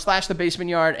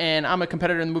 patreon.com/thebasementyard, and I'm a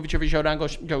competitor in the Movie Trivia Showdown. Go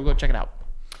check it out.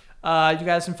 You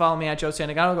guys can follow me at Joe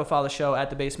Santagato. Go follow the show at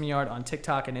The Basement Yard on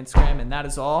TikTok and Instagram, and that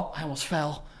is all. I almost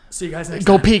fell. See you guys next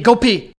Go time. pee.